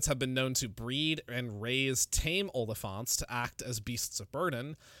humanoids have been known to breed and raise tame Olifants to act as beasts of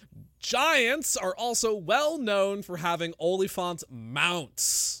burden, giants are also well known for having Olifant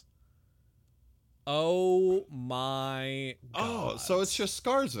mounts. Oh my god. Oh, so it's just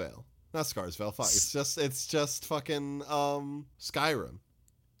Scarsvale. Not Scarsvale, fuck. It's just fucking Skyrim.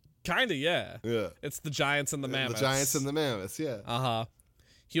 Kinda, yeah. Yeah. It's the giants and the mammoths. The giants and the mammoths, yeah. Uh-huh.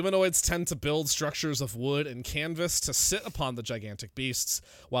 Humanoids tend to build structures of wood and canvas to sit upon the gigantic beasts,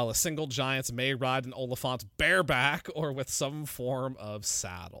 while a single giant may ride an Olifant bareback or with some form of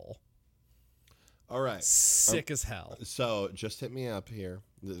saddle. All right. Sick as hell. So just hit me up here.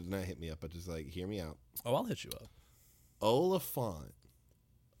 Not hit me up, but just like hear me out. Oh, I'll hit you up. Oliphant.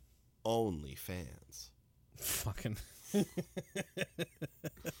 OnlyFans. Fucking.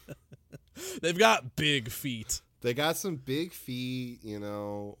 They've got big feet. They got some big feet, you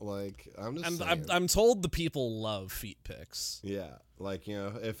know, like, I'm just And saying. I'm told the people love feet pics. Yeah, like, you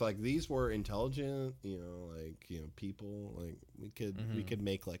know, if like these were intelligent, you know, like, you know, people, like we could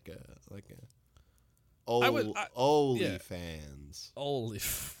make like a OnlyFans. Holy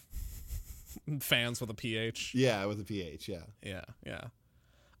fans with a PH. Yeah, with a PH, yeah. Yeah.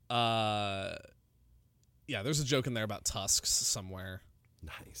 Yeah, there's a joke in there about tusks somewhere.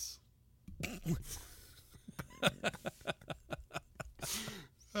 Nice.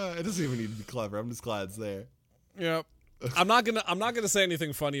 It doesn't even need to be clever. I'm just glad it's there. Yep. I'm not gonna say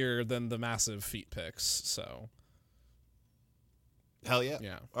anything funnier than the massive feet pics, so Hell yeah.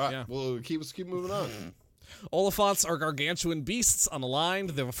 Yeah. All right. Yeah. Well, keep moving on. Olifants are gargantuan beasts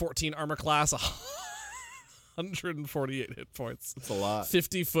unaligned. They have a 14 armor class, 148 hit points. That's a lot.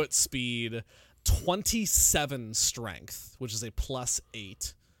 50-foot speed, 27 strength, which is a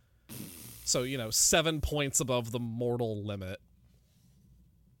 +8. So, 7 points above the mortal limit.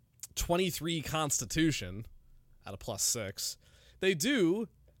 23 constitution at a +6. They do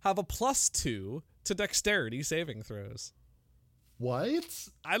have a +2 to dexterity saving throws. What?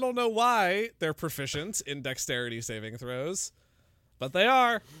 I don't know why they're proficient in dexterity saving throws, but they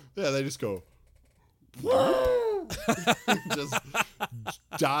are. Yeah, they just go. Just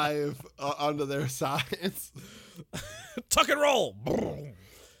dive onto their sides. Tuck and roll. And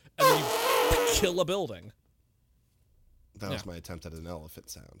then you kill a building. That was Yeah. my attempt at an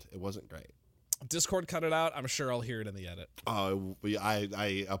elephant sound. It wasn't great. Discord cut it out. I'm sure I'll hear it in the edit. Oh,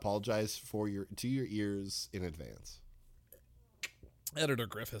 I apologize to your ears in advance. Editor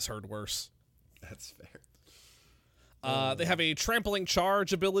Griff has heard worse. That's fair. They have a trampling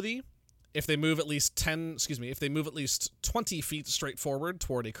charge ability. If they move at least 20 feet straight forward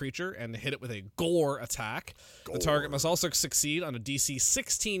toward a creature and hit it with a gore attack, the target must also succeed on a DC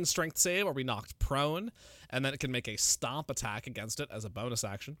 16 strength save or be knocked prone, and then it can make a stomp attack against it as a bonus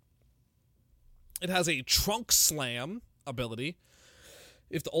action. It has a trunk slam ability.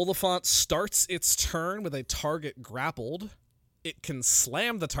 If the Oliphant starts its turn with a target grappled, it can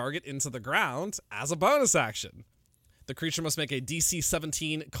slam the target into the ground as a bonus action. The creature must make a DC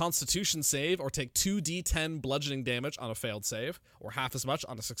 17 Constitution save or take 2d10 bludgeoning damage on a failed save, or half as much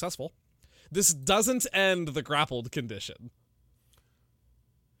on a successful. This doesn't end the grappled condition.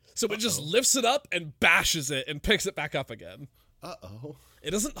 So it just lifts it up and bashes it and picks it back up again. Uh-oh.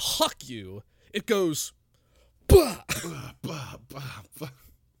 It doesn't huck you. It goes... Bah!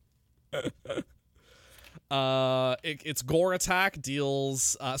 Its gore attack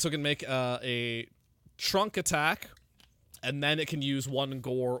deals... so it can make a trunk attack, and then it can use one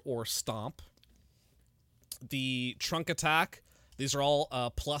gore or stomp. The trunk attack, these are all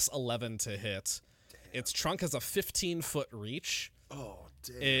plus 11 to hit. Damn. Its trunk has a 15-foot reach. Oh,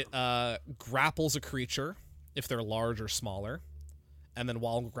 damn. It grapples a creature if they're large or smaller. And then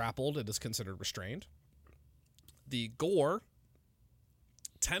while grappled, it is considered restrained. The gore,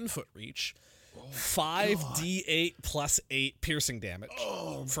 10-foot reach, 5d8 plus 8 piercing damage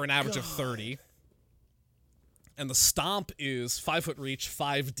for an average of 30. And the stomp is 5-foot reach,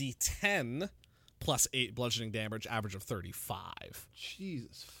 5d10 plus 8 bludgeoning damage, average of 35.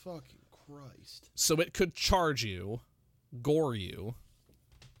 Jesus fucking Christ. So it could charge you, gore you,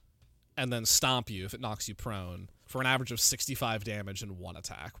 and then stomp you if it knocks you prone for an average of 65 damage in one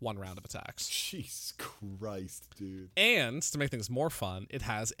round of attacks. Jesus Christ, dude. And to make things more fun, it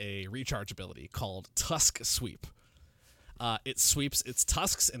has a recharge ability called Tusk Sweep. It sweeps its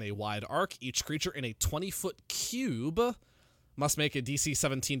tusks in a wide arc. Each creature in a 20-foot cube must make a DC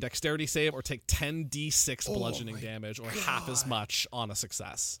 17 dexterity save or take 10d6 bludgeoning damage or half as much on a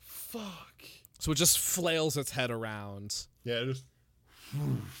success. Fuck. So it just flails its head around. Yeah, just...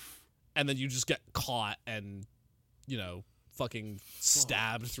 And then you just get caught and, fucking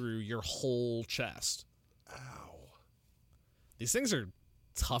stabbed through your whole chest. Ow. These things are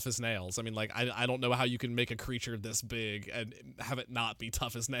tough as nails. I mean, I don't know how you can make a creature this big and have it not be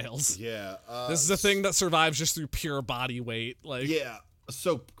tough as nails. Yeah. This is a thing that survives just through pure body weight. Yeah.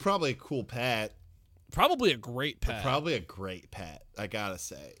 So probably a cool pet. Probably a great pet. Probably a great pet, I gotta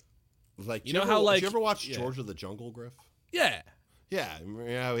say. Did you ever watch George of the Jungle, Griff? Yeah. Yeah.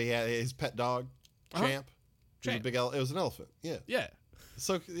 He had his pet dog, Champ. Champ. It was an elephant. Yeah. Yeah.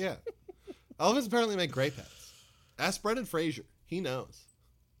 So, yeah. Elephants apparently make great pets. Ask Brendan Fraser. He knows.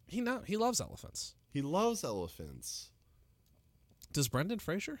 He loves elephants. He loves elephants. Does Brendan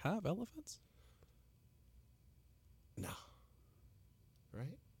Fraser have elephants? No.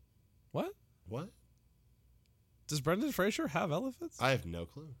 Right? What? Does Brendan Fraser have elephants? I have no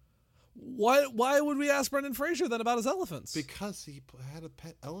clue. Why would we ask Brendan Fraser then about his elephants? Because he had a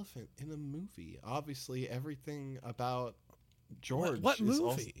pet elephant in a movie. Obviously, everything about George. What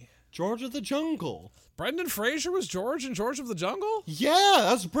movie? George of the Jungle. Brendan Fraser was George in George of the Jungle? Yeah,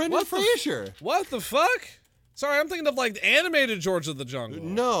 that's Brendan Fraser. What the fuck? Sorry, I'm thinking of the animated George of the Jungle.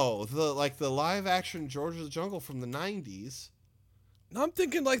 No, the live action George of the Jungle from the 90s. No, I'm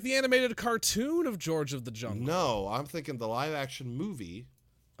thinking the animated cartoon of George of the Jungle. No, I'm thinking the live action movie.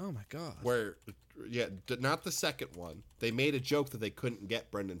 Oh my god. Where, not the second one. They made a joke that they couldn't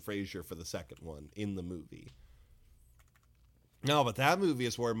get Brendan Fraser for the second one in the movie. No, but that movie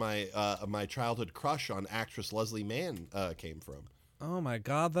is where my childhood crush on actress Leslie Mann came from. Oh my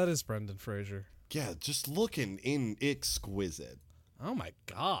god, that is Brendan Fraser. Yeah, just looking exquisite. Oh my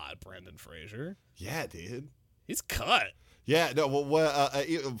god, Brendan Fraser. Yeah, dude. He's cut. Yeah, no.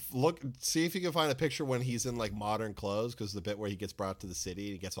 See if you can find a picture when he's in modern clothes, because the bit where he gets brought to the city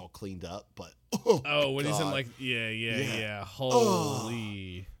and he gets all cleaned up. But when he's in yeah.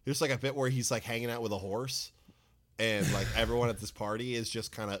 Holy. There's a bit where he's hanging out with a horse, and everyone at this party is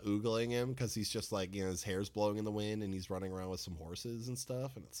just kind of oogling him because he's just his hair's blowing in the wind and he's running around with some horses and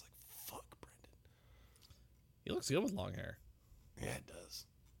stuff, and it's fuck, Brendan. He looks good with long hair. Yeah, it does.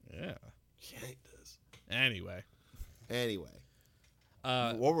 Yeah, it does. Anyway,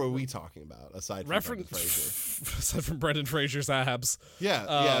 what were we talking about aside from Brendan Fraser? Aside from Brendan Fraser's abs.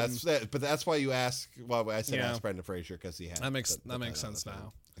 Yeah, but that's why you ask. Well, I said ask Brendan Fraser because he had that makes sense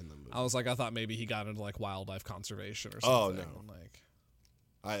now. In the movie. I was I thought maybe he got into wildlife conservation or something. Oh no,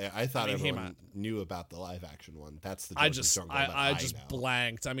 I thought everyone knew about the live action one. That's the George of the Jungle I just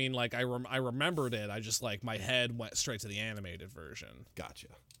blanked. I mean, I remembered it. I just my head went straight to the animated version. Gotcha.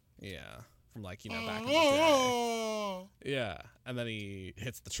 Yeah. from like, you know, back in the day. Yeah, and then he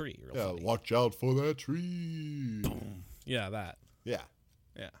hits the tree. Real funny. Watch out for that tree. Yeah, that. Yeah.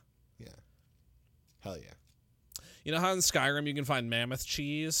 Yeah. Yeah. Hell yeah. You know how in Skyrim you can find mammoth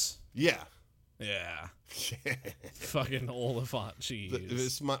cheese? Yeah. Yeah. Fucking Oliphant cheese.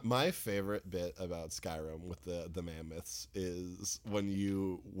 This my favorite bit about Skyrim with the mammoths is when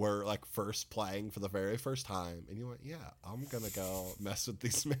you were like first playing for the very first time and you went, yeah, I'm gonna go mess with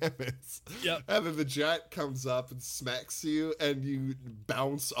these mammoths. Yep. And then the giant comes up and smacks you and you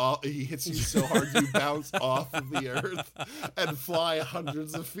bounce off. He hits you so hard you bounce off of the earth and fly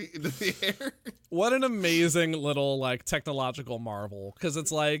hundreds of feet into the air. What an amazing little like technological marvel, because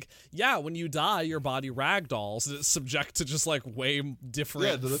it's like, yeah, when you die your body ragdolls and it's subject to just like way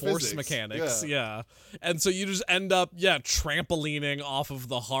different force physics. mechanics. Yeah. And so you just end up trampolining off of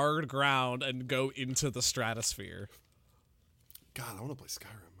the hard ground and go into the stratosphere. God, I want to play Skyrim.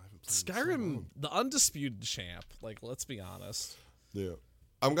 I haven't played it in so Skyrim, long. the undisputed champ, like, let's be honest. Yeah.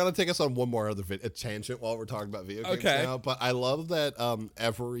 I'm going to take us on one more other tangent while we're talking about video games Okay. now, but I love that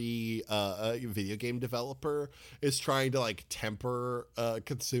every video game developer is trying to like temper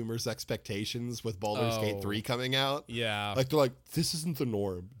consumers' expectations with Baldur's Gate 3 coming out. Yeah. Like they're like, this isn't the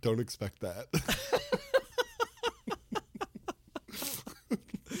norm. Don't expect that.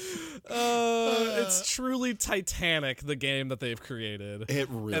 It's truly Titanic, the game that they've created. It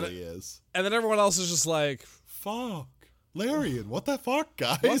really is. And then everyone else is just like, Fuck. Larian, what the fuck,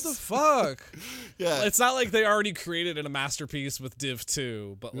 guys? what the fuck? Yeah. It's not like they already created a masterpiece with Div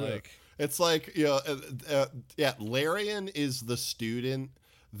 2, but like... It's like, you know, Larian is the student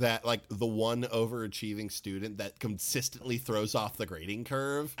that, like, the one overachieving student that consistently throws off the grading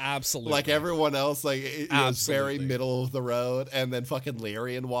curve. Absolutely. Like, everyone else, like, it was very Absolutely. middle of the road, and then fucking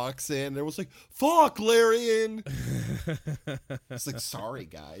Larian walks in, and everyone's like, fuck, Larian! It's like, sorry,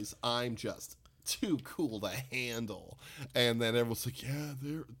 guys, I'm just too cool to handle. And then everyone's like, yeah,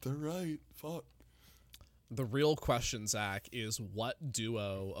 they're right, fuck. The real question, Zach, is what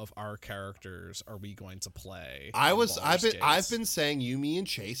duo of our characters are we going to play? I've been saying you, me, and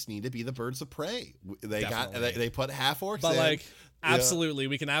Chase need to be the birds of prey. They put half orcs But in. like, absolutely,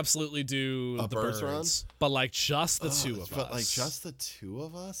 we can absolutely do A the birds birds, run? but like just the two of us. But like just the two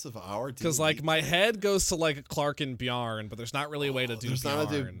of us of our team. Because like my head goes to like Clark and Bjarn, but there's not really a way to do there's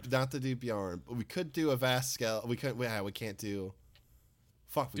Bjarn. not to do Bjarn. But we could do a Vascal. We can't do.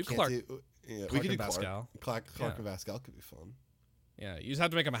 Fuck, we Do can't Clark. do. Yeah, Clark we could do and Vascal. Clark Yeah. and Vascal could be fun. Yeah, you just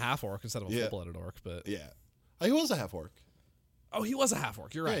have to make him a half orc instead of a Yeah. full-blooded orc. But Yeah, he was a half orc. oh, he was a half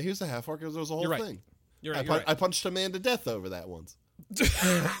orc. You're Yeah, right. he was a half orc. There was a whole You're right. thing. You're right. I, You're right. I punched a man to death over that once.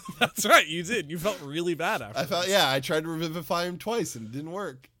 That's right. You did. You felt really bad after. I tried to revivify him twice and it didn't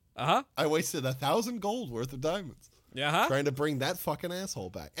work. I wasted 1,000 gold worth of diamonds Yeah. trying to bring that fucking asshole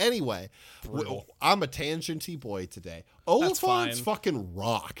back. Anyway, I'm a tangenty boy today. That's Oliphants fine. fucking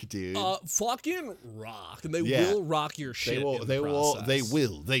rock, dude. Fucking rock, and they Yeah. will rock your shit. they will. in They the will. process.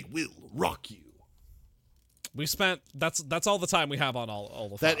 They will rock you. We spent that's all the time we have on all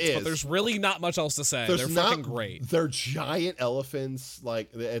the That thoughts, is. but there's really not much else to say. They're fucking great. They're giant elephants. Like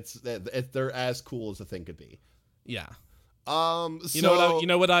they're as cool as a thing could be. Yeah. You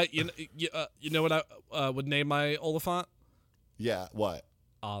know what I would name my Oliphant? Yeah. What?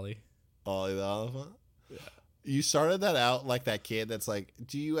 Ollie. Ollie the elephant. Yeah. You started that out like that kid that's like,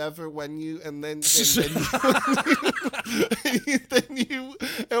 do you ever when you and then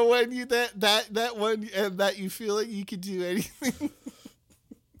when you that one and that you feel like you could do anything.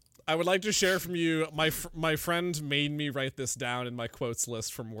 I would like to share from you, my friend made me write this down in my quotes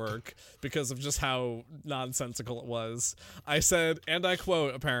list from work because of just how nonsensical it was. I said, and I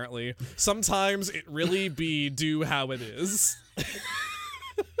quote, apparently, sometimes it really be do how it is.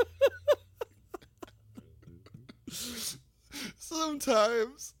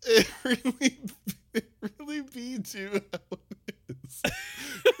 Sometimes it really be too how it is.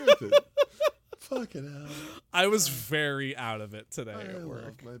 Fucking hell. I was very out of it today I at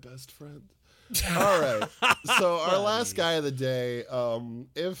work. love my best friend. All right. So our last guy of the day,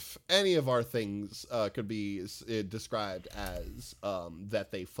 if any of our things could be described as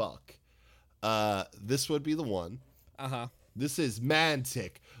that they fuck, this would be the one. Uh-huh. This is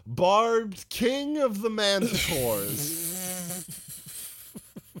Mantic, barbed king of the manticores.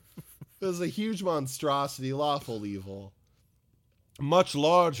 There's a huge monstrosity, lawful evil. Much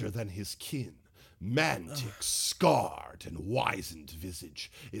larger than his kin, Mantic's scarred and wizened visage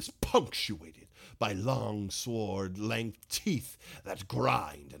is punctuated by long sword-length teeth that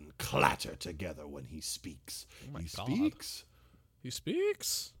grind and clatter together when he speaks. Oh my He God. speaks. He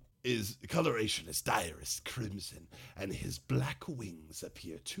speaks? His coloration is direst crimson, and his black wings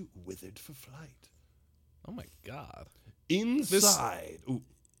appear too withered for flight. Oh my god. Inside...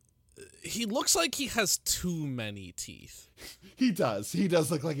 He looks like he has too many teeth. He does. He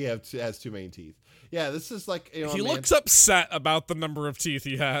does look like he has too many teeth. Yeah, this is like... You know, he looks upset about the number of teeth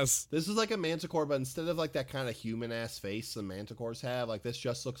he has. This is like a manticore, but instead of like that kind of human-ass face the manticores have, like this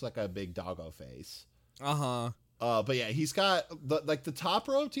just looks like a big doggo face. Uh-huh. But yeah, he's got the top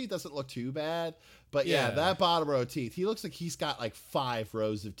row of teeth doesn't look too bad, but yeah, that bottom row of teeth, he looks like he's got like 5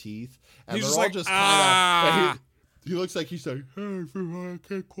 rows of teeth, and he's they're just all like, just kind of. He looks like he's like, hey, I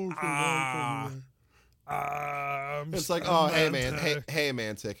can't close my mouth. It's like, oh, hey man, hey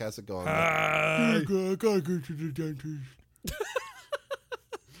Mantic, how's it going? I gotta go to the dentist.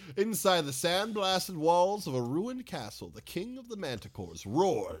 Inside the sandblasted walls of a ruined castle, the king of the manticores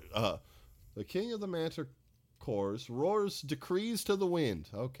roared. The king of the manticores roars decrees to the wind.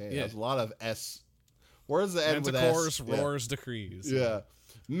 Okay, there's a lot of S. Where's the end with S? Manticores roars decrees. Yeah.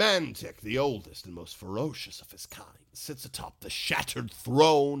 Mantic, the oldest and most ferocious of his kind, sits atop the shattered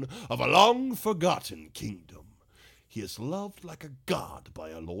throne of a long-forgotten kingdom. He is loved like a god by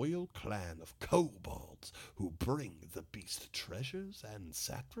a loyal clan of kobolds who bring the beast treasures and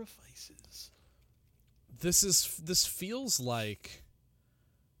sacrifices. This feels like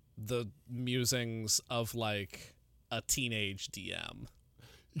the musings of like a teenage DM.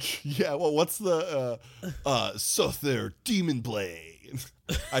 Yeah, well, what's the Sother Demon Blade?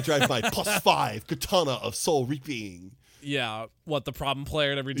 I drive my +5 katana of soul reaping. Yeah, what, the problem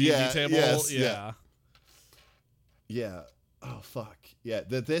player at every D&D table? Yes, yeah. Yeah. Oh, fuck. Yeah,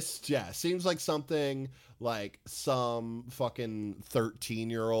 this seems like something like some fucking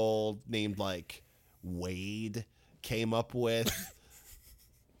 13-year-old named, like, Wade came up with.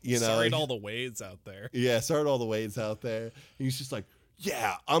 You know? Sorry to all the Wades out there. Yeah, sorry to all the Wades out there. And he's just like,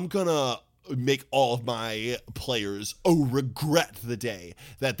 yeah, I'm gonna make all of my players regret the day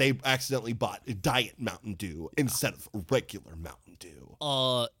that they accidentally bought Diet Mountain Dew instead of regular Mountain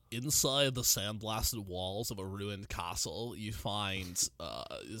Dew. Inside the sandblasted walls of a ruined castle, you find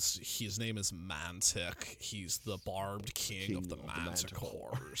his name is Mantic. He's the barbed king of the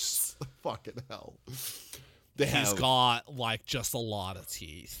manticores. Fucking hell. He's got, like, just a lot of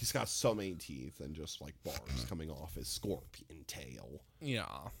teeth. He's got so many teeth and just, like, barbs coming off his scorpion tail. Yeah.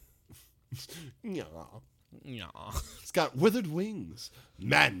 Yeah. Yeah. He's got withered wings.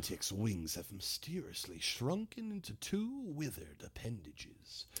 Mantic's wings have mysteriously shrunken into 2 withered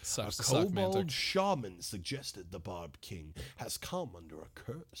appendages. A kobold shaman suggested the Barb King has come under a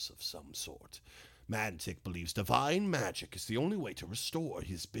curse of some sort. Mantic believes divine magic is the only way to restore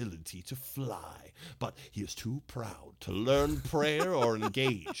his ability to fly, but he is too proud to learn prayer or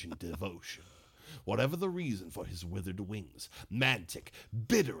engage in devotion. Whatever the reason for his withered wings, Mantic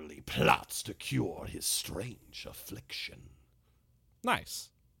bitterly plots to cure his strange affliction.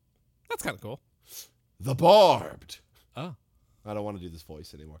 Nice. That's kind of cool. The Barbed. Oh. I don't want to do this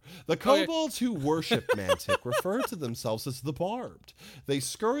voice anymore. The kobolds who worship Mantic refer to themselves as the Barbed. They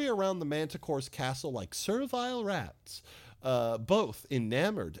scurry around the Manticore's castle like servile rats, both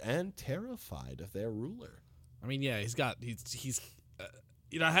enamored and terrified of their ruler. I mean, yeah, he's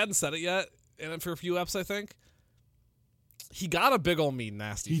you know, I hadn't said it yet, and for a few eps, I think. He got a big ol' mean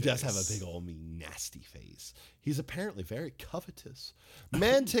nasty face. He does have a big ol' mean nasty face. He's apparently very covetous.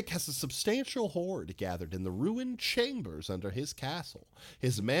 Mantic has a substantial hoard gathered in the ruined chambers under his castle.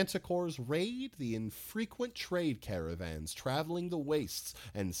 His manticores raid the infrequent trade caravans traveling the wastes,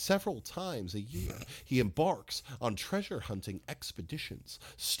 and several times a year he embarks on treasure hunting expeditions,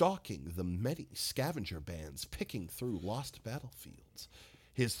 stalking the many scavenger bands picking through lost battlefields.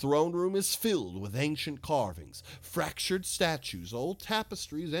 His throne room is filled with ancient carvings, fractured statues, old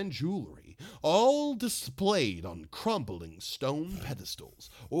tapestries, and jewelry, all displayed on crumbling stone pedestals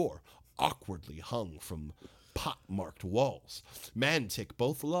or awkwardly hung from pot-marked walls. Mantic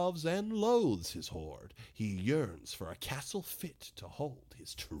both loves and loathes his hoard. He yearns for a castle fit to hold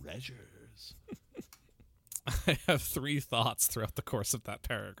his treasures. I have 3 thoughts throughout the course of that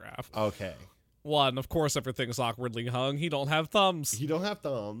paragraph. Okay. 1, of course, everything's awkwardly hung. He don't have thumbs.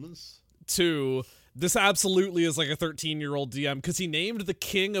 2, this absolutely is like a 13-year-old DM because he named the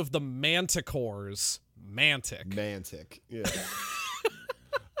king of the manticores Mantic. Yeah.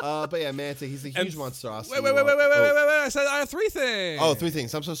 But yeah, Mantic, he's a huge monstrosity. Wait. I said I have 3 things. Oh, 3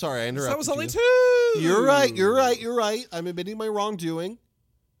 things. I'm so sorry. I interrupted That was only you. 2. You're right. I'm admitting my wrongdoing.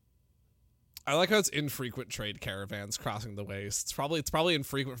 I like how it's infrequent trade caravans crossing the waste. It's probably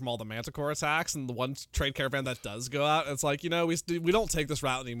infrequent from all the manticore attacks, and the one trade caravan that does go out, it's like, you know, we don't take this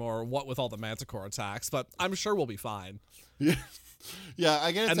route anymore, what with all the manticore attacks, but I'm sure we'll be fine. Yeah. Yeah,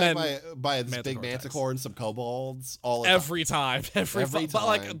 I get And attacked by this big Manticore attacks. manticore and some kobolds all Every time. Every time. But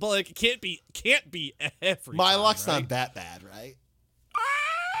like it can't be every My time, luck's right? not that bad, right?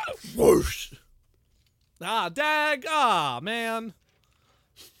 Whoosh. Dag. Man.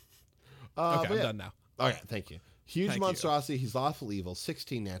 Okay, but I'm yeah. done now. Okay, thank you. Huge Thank you. monstrosity. He's awful evil.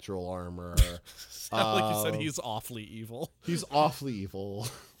 16 natural armor. Like you said, he's awfully evil. He's awfully evil.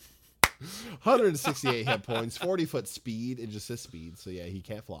 168 hit points, 40-foot speed, and just his speed. So yeah, he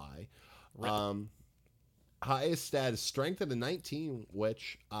can't fly. Highest stat is strength at a 19,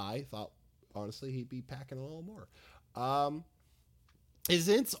 which I thought honestly he'd be packing a little more. His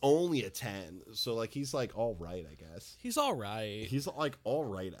int's only a 10, so like he's like all right, I guess. He's all right. He's like all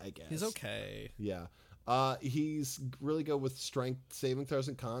right, I guess. He's okay. Yeah. He's really good with strength saving throws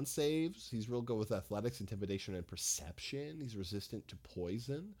and con saves. He's real good with athletics, intimidation, and perception. He's resistant to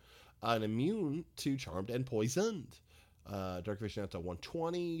poison. And immune to charmed and poisoned. Dark vision out to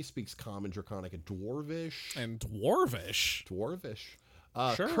 120. Speaks common, draconic, and dwarvish. And dwarvish.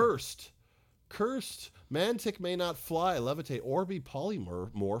 Sure. Cursed. Mantic may not fly, levitate, or be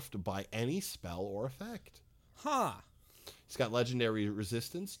polymorphed by any spell or effect. Huh. He's got legendary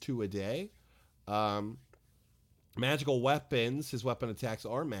resistance, 2 a day. Magical weapons. His weapon attacks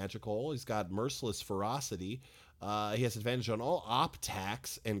are magical. He's got merciless ferocity. He has advantage on all op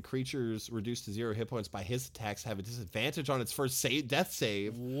attacks, and creatures reduced to 0 hit points by his attacks have a disadvantage on its first death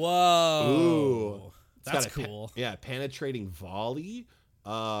save. Whoa. Ooh. That's cool. Penetrating volley.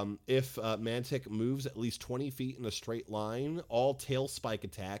 If Mantic moves at least 20 feet in a straight line, all tail spike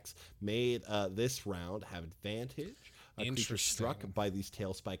attacks made this round have advantage. A creature struck by these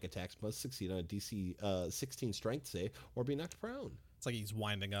tail spike attacks must succeed on a DC 16 strength save or be knocked prone. It's like he's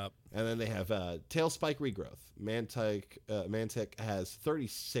winding up. And then they have tail spike regrowth. Mantic has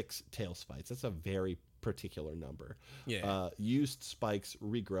 36 tail spikes. That's a very particular number. Yeah. Used spikes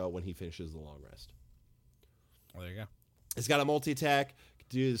regrow when he finishes the long rest. Well, there you go. He's got a multi-attack.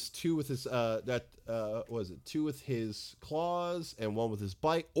 Does 2 with his 2 with his claws and 1 with his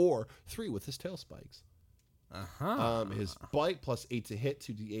bite, or 3 with his tail spikes. His bite plus 8 to hit,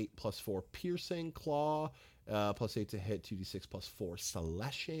 2d8 plus 4 piercing, claw plus 8 to hit, 2d6 plus 4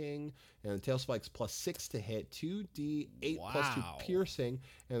 slashing, and the tail spikes plus 6 to hit, 2d8 plus 2 piercing,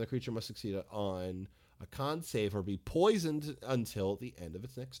 and the creature must succeed on a con save or be poisoned until the end of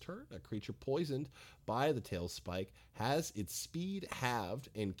its next turn. A creature poisoned by the tail spike has its speed halved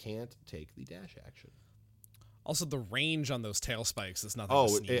and can't take the dash action. Also, the range on those tail spikes is nothing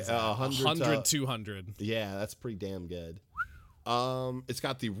to sneeze at. 100, 200. Yeah, that's pretty damn good. It's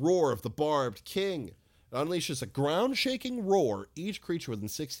got the roar of the barbed king. It unleashes a ground-shaking roar. Each creature within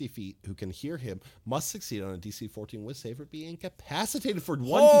 60 feet who can hear him must succeed on a DC 14 Wiz save or be incapacitated for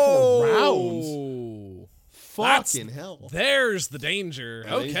 1d4 rounds. Fucking hell. There's the danger.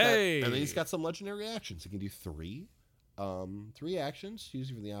 And okay. And then he's got some legendary actions. He can do 3. 3 actions,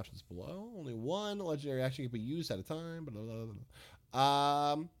 usually from the options below. Only 1 legendary action can be used at a time.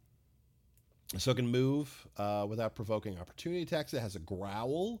 So it can move without provoking opportunity attacks. It has a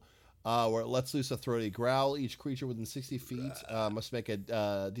growl, where it lets loose a throaty growl. Each creature within 60 feet must make a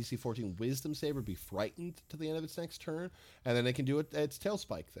DC 14 Wisdom save or be frightened to the end of its next turn. And then it can do its tail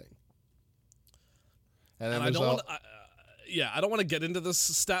spike thing. And then I don't want to get into this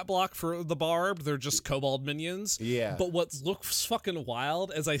stat block for the Barb. They're just Kobold minions. Yeah. But what looks fucking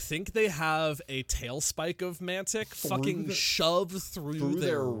wild is I think they have a tail spike of Mantic shoved through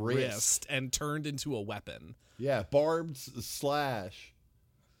their wrist and turned into a weapon. Yeah, barbed slash.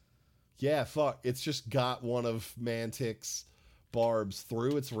 Yeah, fuck. It's just got one of Mantic's barbs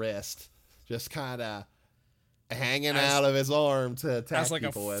through its wrist. Just kind of hanging out of his arm to attack as like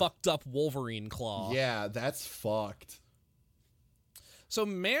people a with. fucked up Wolverine claw. Yeah, that's fucked. So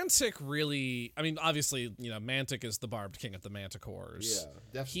Mantic really, I mean, obviously, Mantic is the barbed king of the Manticores. Yeah,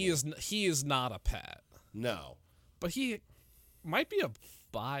 definitely. He is not a pet. No. But he might be a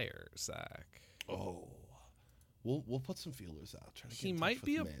buyer, Zach. Oh. We'll put some feelers out. Try to get he in touch might with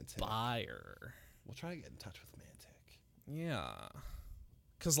be a Mantic. buyer. We'll try to get in touch with Mantic. Yeah.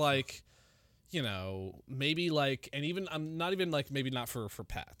 Because, maybe and even I'm not even maybe not for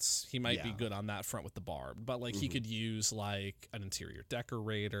pets. He might be good on that front with the barb, but he could use an interior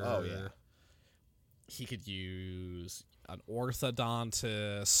decorator. Oh yeah. He could use an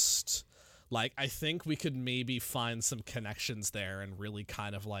orthodontist. I think we could maybe find some connections there and really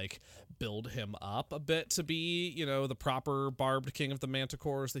kind of build him up a bit to be, the proper barbed king of the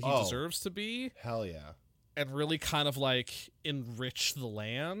Manticores that he deserves to be. Hell yeah. And really kind of enrich the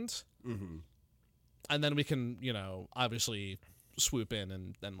land. Mm-hmm. And then we can, obviously swoop in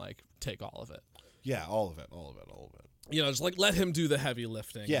and take all of it. Yeah, all of it. just like let him do the heavy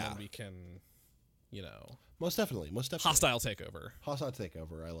lifting. Yeah. And we can, Most definitely. hostile takeover. Hostile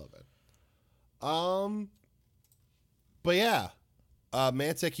takeover. I love it. But yeah,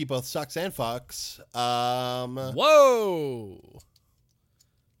 Mantic, he both sucks and fucks. Whoa.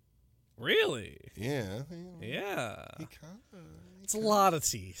 Really? Yeah. Yeah. He kinda, It's a lot of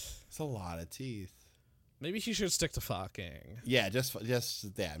teeth. it's a lot of teeth. Maybe he should stick to fucking. Yeah, just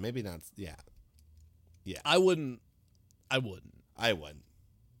yeah, maybe not. Yeah, I wouldn't. I wouldn't.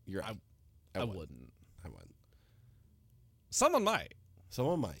 You're right. I wouldn't. I wouldn't. Someone might.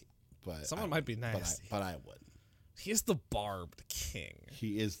 Someone might, but Someone might be nasty. But I wouldn't. He is the barbed king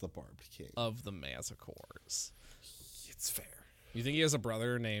He is the barbed king. of the Manticores. It's fair. You think he has a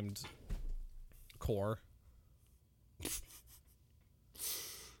brother named Core?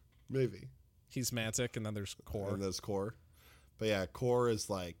 Maybe. He's Mantic, and then there's Core. And there's Core. But yeah, Core is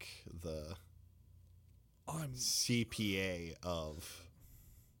like the CPA of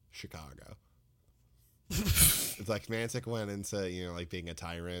Chicago. It's like Mantic went into, like being a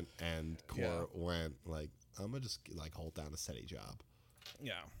tyrant, and Core went like, I'm gonna just like hold down a steady job.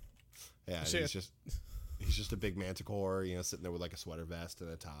 Yeah. Yeah, and he's just a big Manticore, sitting there with like a sweater vest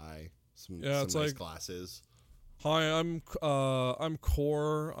and a tie, some nice like glasses. Hi, I'm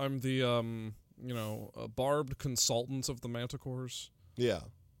Core. I'm the barbed consultant of the Manticores. Yeah.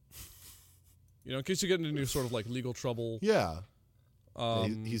 In case you get into any sort of like legal trouble. Yeah.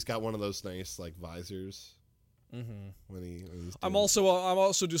 He's got one of those nice like visors. Mm-hmm. When he's I'm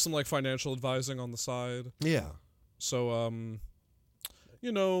also do some like financial advising on the side. Yeah. So I'll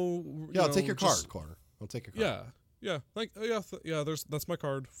take your card, Core. I'll take your card. Yeah. That's my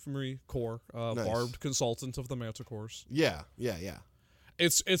card for me, Core, Nice. barbed consultant of the Manticores. Yeah.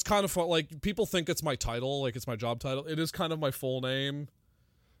 It's kind of fun. Like people think it's my title, like it's my job title. It is kind of my full name,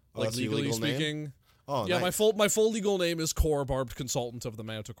 like that's your legally legal name? speaking. Oh, yeah, nice. my full legal name is Core, barbed consultant of the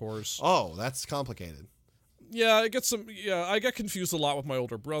Manticores. Oh, that's complicated. Yeah, I get confused a lot with my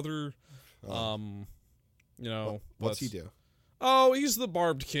older brother. What's he do? Oh, he's the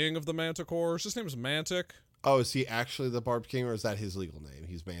barbed king of the Manticores. His name is Mantic. Oh, is he actually the Barbed King, or is that his legal name?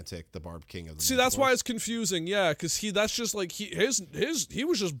 He's Mantic, the Barbed King of the See, that's why it's confusing, yeah, because that's just like he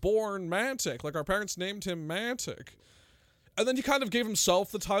was just born Mantic. Like our parents named him Mantic. And then he kind of gave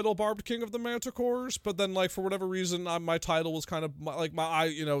himself the title Barbed King of the Manticores, but then like for whatever reason, my title was kind of it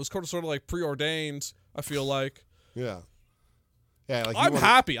was sort of like preordained, I feel like. Yeah. Yeah, like I'm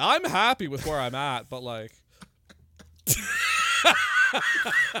happy. I'm happy with where I'm at, but like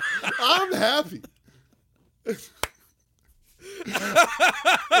I'm happy.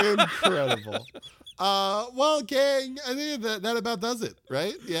 Incredible. Well, gang, I think that about does it,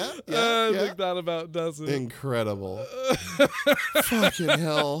 right? Yeah. I think that about does it. Incredible. Fucking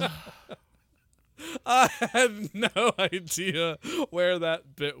hell. I had no idea where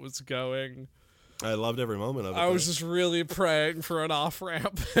that bit was going. I loved every moment of it. I was just really praying for an off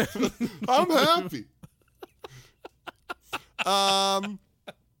ramp. I'm happy.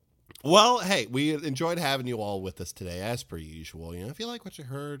 Well, hey, we enjoyed having you all with us today, as per usual. If you like what you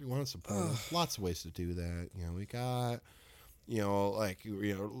heard, you want to support us, lots of ways to do that. We got,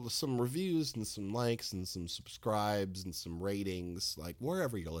 some reviews and some likes and some subscribes and some ratings, like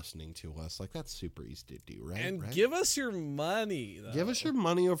wherever you're listening to us. Like that's super easy to do, right? And right? give us your money, though. Give us your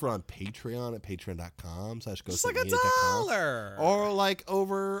money over on Patreon at patreon.com/ghostmedia.com. Just like $1. Or like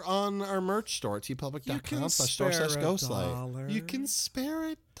over on our merch store at tpublic.com/store/ghostlight. You can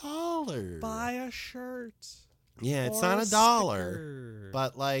spare $1. Buy a shirt. Yeah, it's or not a $1, sticker.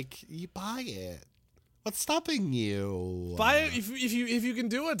 but like you buy it. What's stopping you? Buy it if you can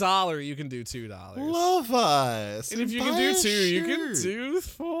do $1, you can do $2. Love us. And if you can do 2, you can do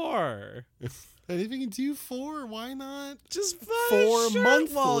 4. And if you can do 4, why not? Just buy 4 a shirt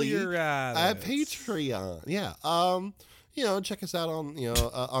monthly while you're at it. Patreon. Yeah. Check us out on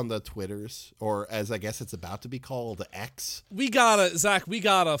on the Twitters, or as I guess it's about to be called, X. We gotta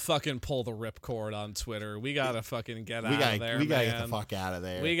fucking pull the ripcord on Twitter. We gotta fucking get out of there. We gotta man. get the fuck out of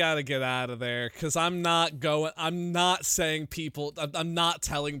there. We gotta get out of there because I'm not telling people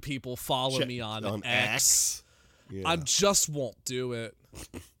follow me on X. Yeah. I just won't do it.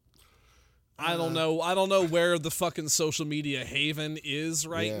 I don't know where the fucking social media haven is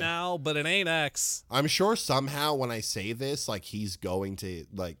right now, but it ain't X. I'm sure somehow when I say this, like he's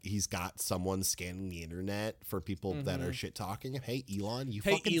got someone scanning the internet for people that are shit talking. Hey Elon, you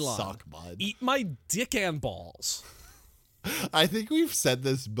fucking suck, bud. Eat my dick and balls. I think we've said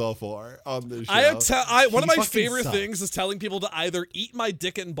this before on the show. One of my favorite things is telling people to either eat my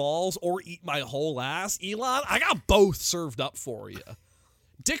dick and balls or eat my whole ass. Elon, I got both served up for you.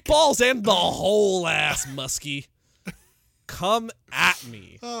 Dick, balls, and the whole ass, Muskie. Come at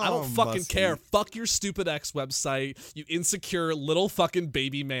me. I don't fucking Musty. care. Fuck your stupid X website, you insecure little fucking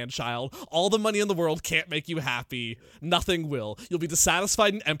baby man-child. All the money in the world can't make you happy. Nothing will. You'll be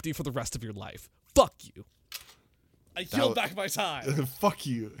dissatisfied and empty for the rest of your life. Fuck you. I yield back my time. Fuck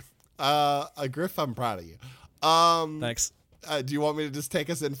you. Griff, I'm proud of you. Thanks. Do you want me to just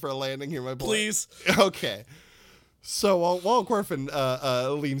take us in for a landing here, my boy? Please. Okay. So while Griffin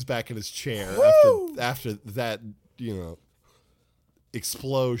leans back in his chair after that,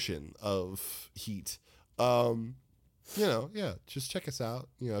 explosion of heat, just check us out.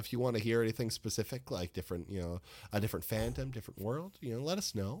 If you want to hear anything specific, like different, a different fandom, different world, let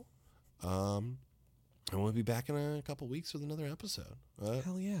us know. And we'll be back in a couple weeks with another episode.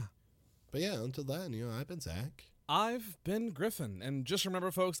 Hell yeah. But yeah, until then, I've been Zach. I've been Griffin, and just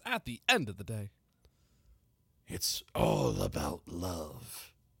remember, folks, at the end of the day, it's all about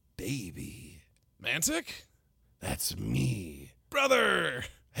love, baby. Mantic? That's me. Brother!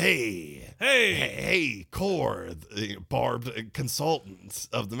 Hey, Core, the barbed consultant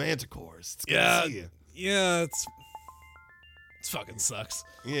of the Manticores. It's good to see you. Yeah, it's fucking sucks.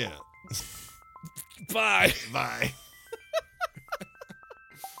 Yeah. Bye. Bye.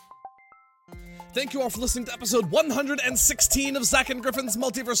 Thank you all for listening to episode 116 of Zach and Griffin's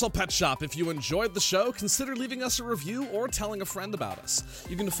Multiversal Pet Shop. If you enjoyed the show, consider leaving us a review or telling a friend about us.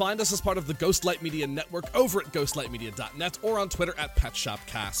 You can find us as part of the Ghostlight Media Network over at ghostlightmedia.net or on Twitter at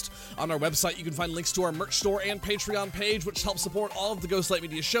PetShopCast. On our website, you can find links to our merch store and Patreon page, which help support all of the Ghostlight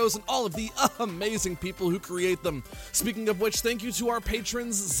Media shows and all of the amazing people who create them. Speaking of which, thank you to our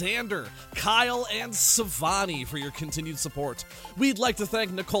patrons Xander, Kyle, and Savani for your continued support. We'd like to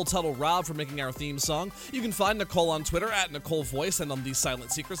thank Nicole Tuttle-Robb for making our theme song. You can find Nicole on Twitter at NicoleVoice and on These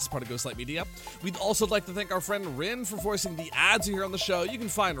Silent Secrets as part of Ghostlight Media. We'd also like to thank our friend Rin for voicing the ads you hear on the show. You can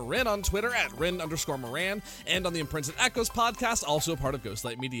find Rin on Twitter at Rin_Moran and on the Imprinted Echoes podcast, also a part of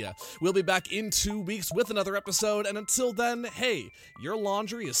Ghostlight Media. We'll be back in 2 weeks with another episode, and until then, hey, your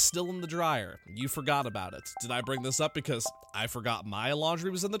laundry is still in the dryer. You forgot about it. Did I bring this up because I forgot my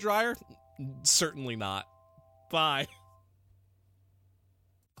laundry was in the dryer? Certainly not. Bye.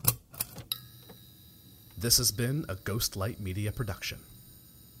 This has been a Ghostlight Media production.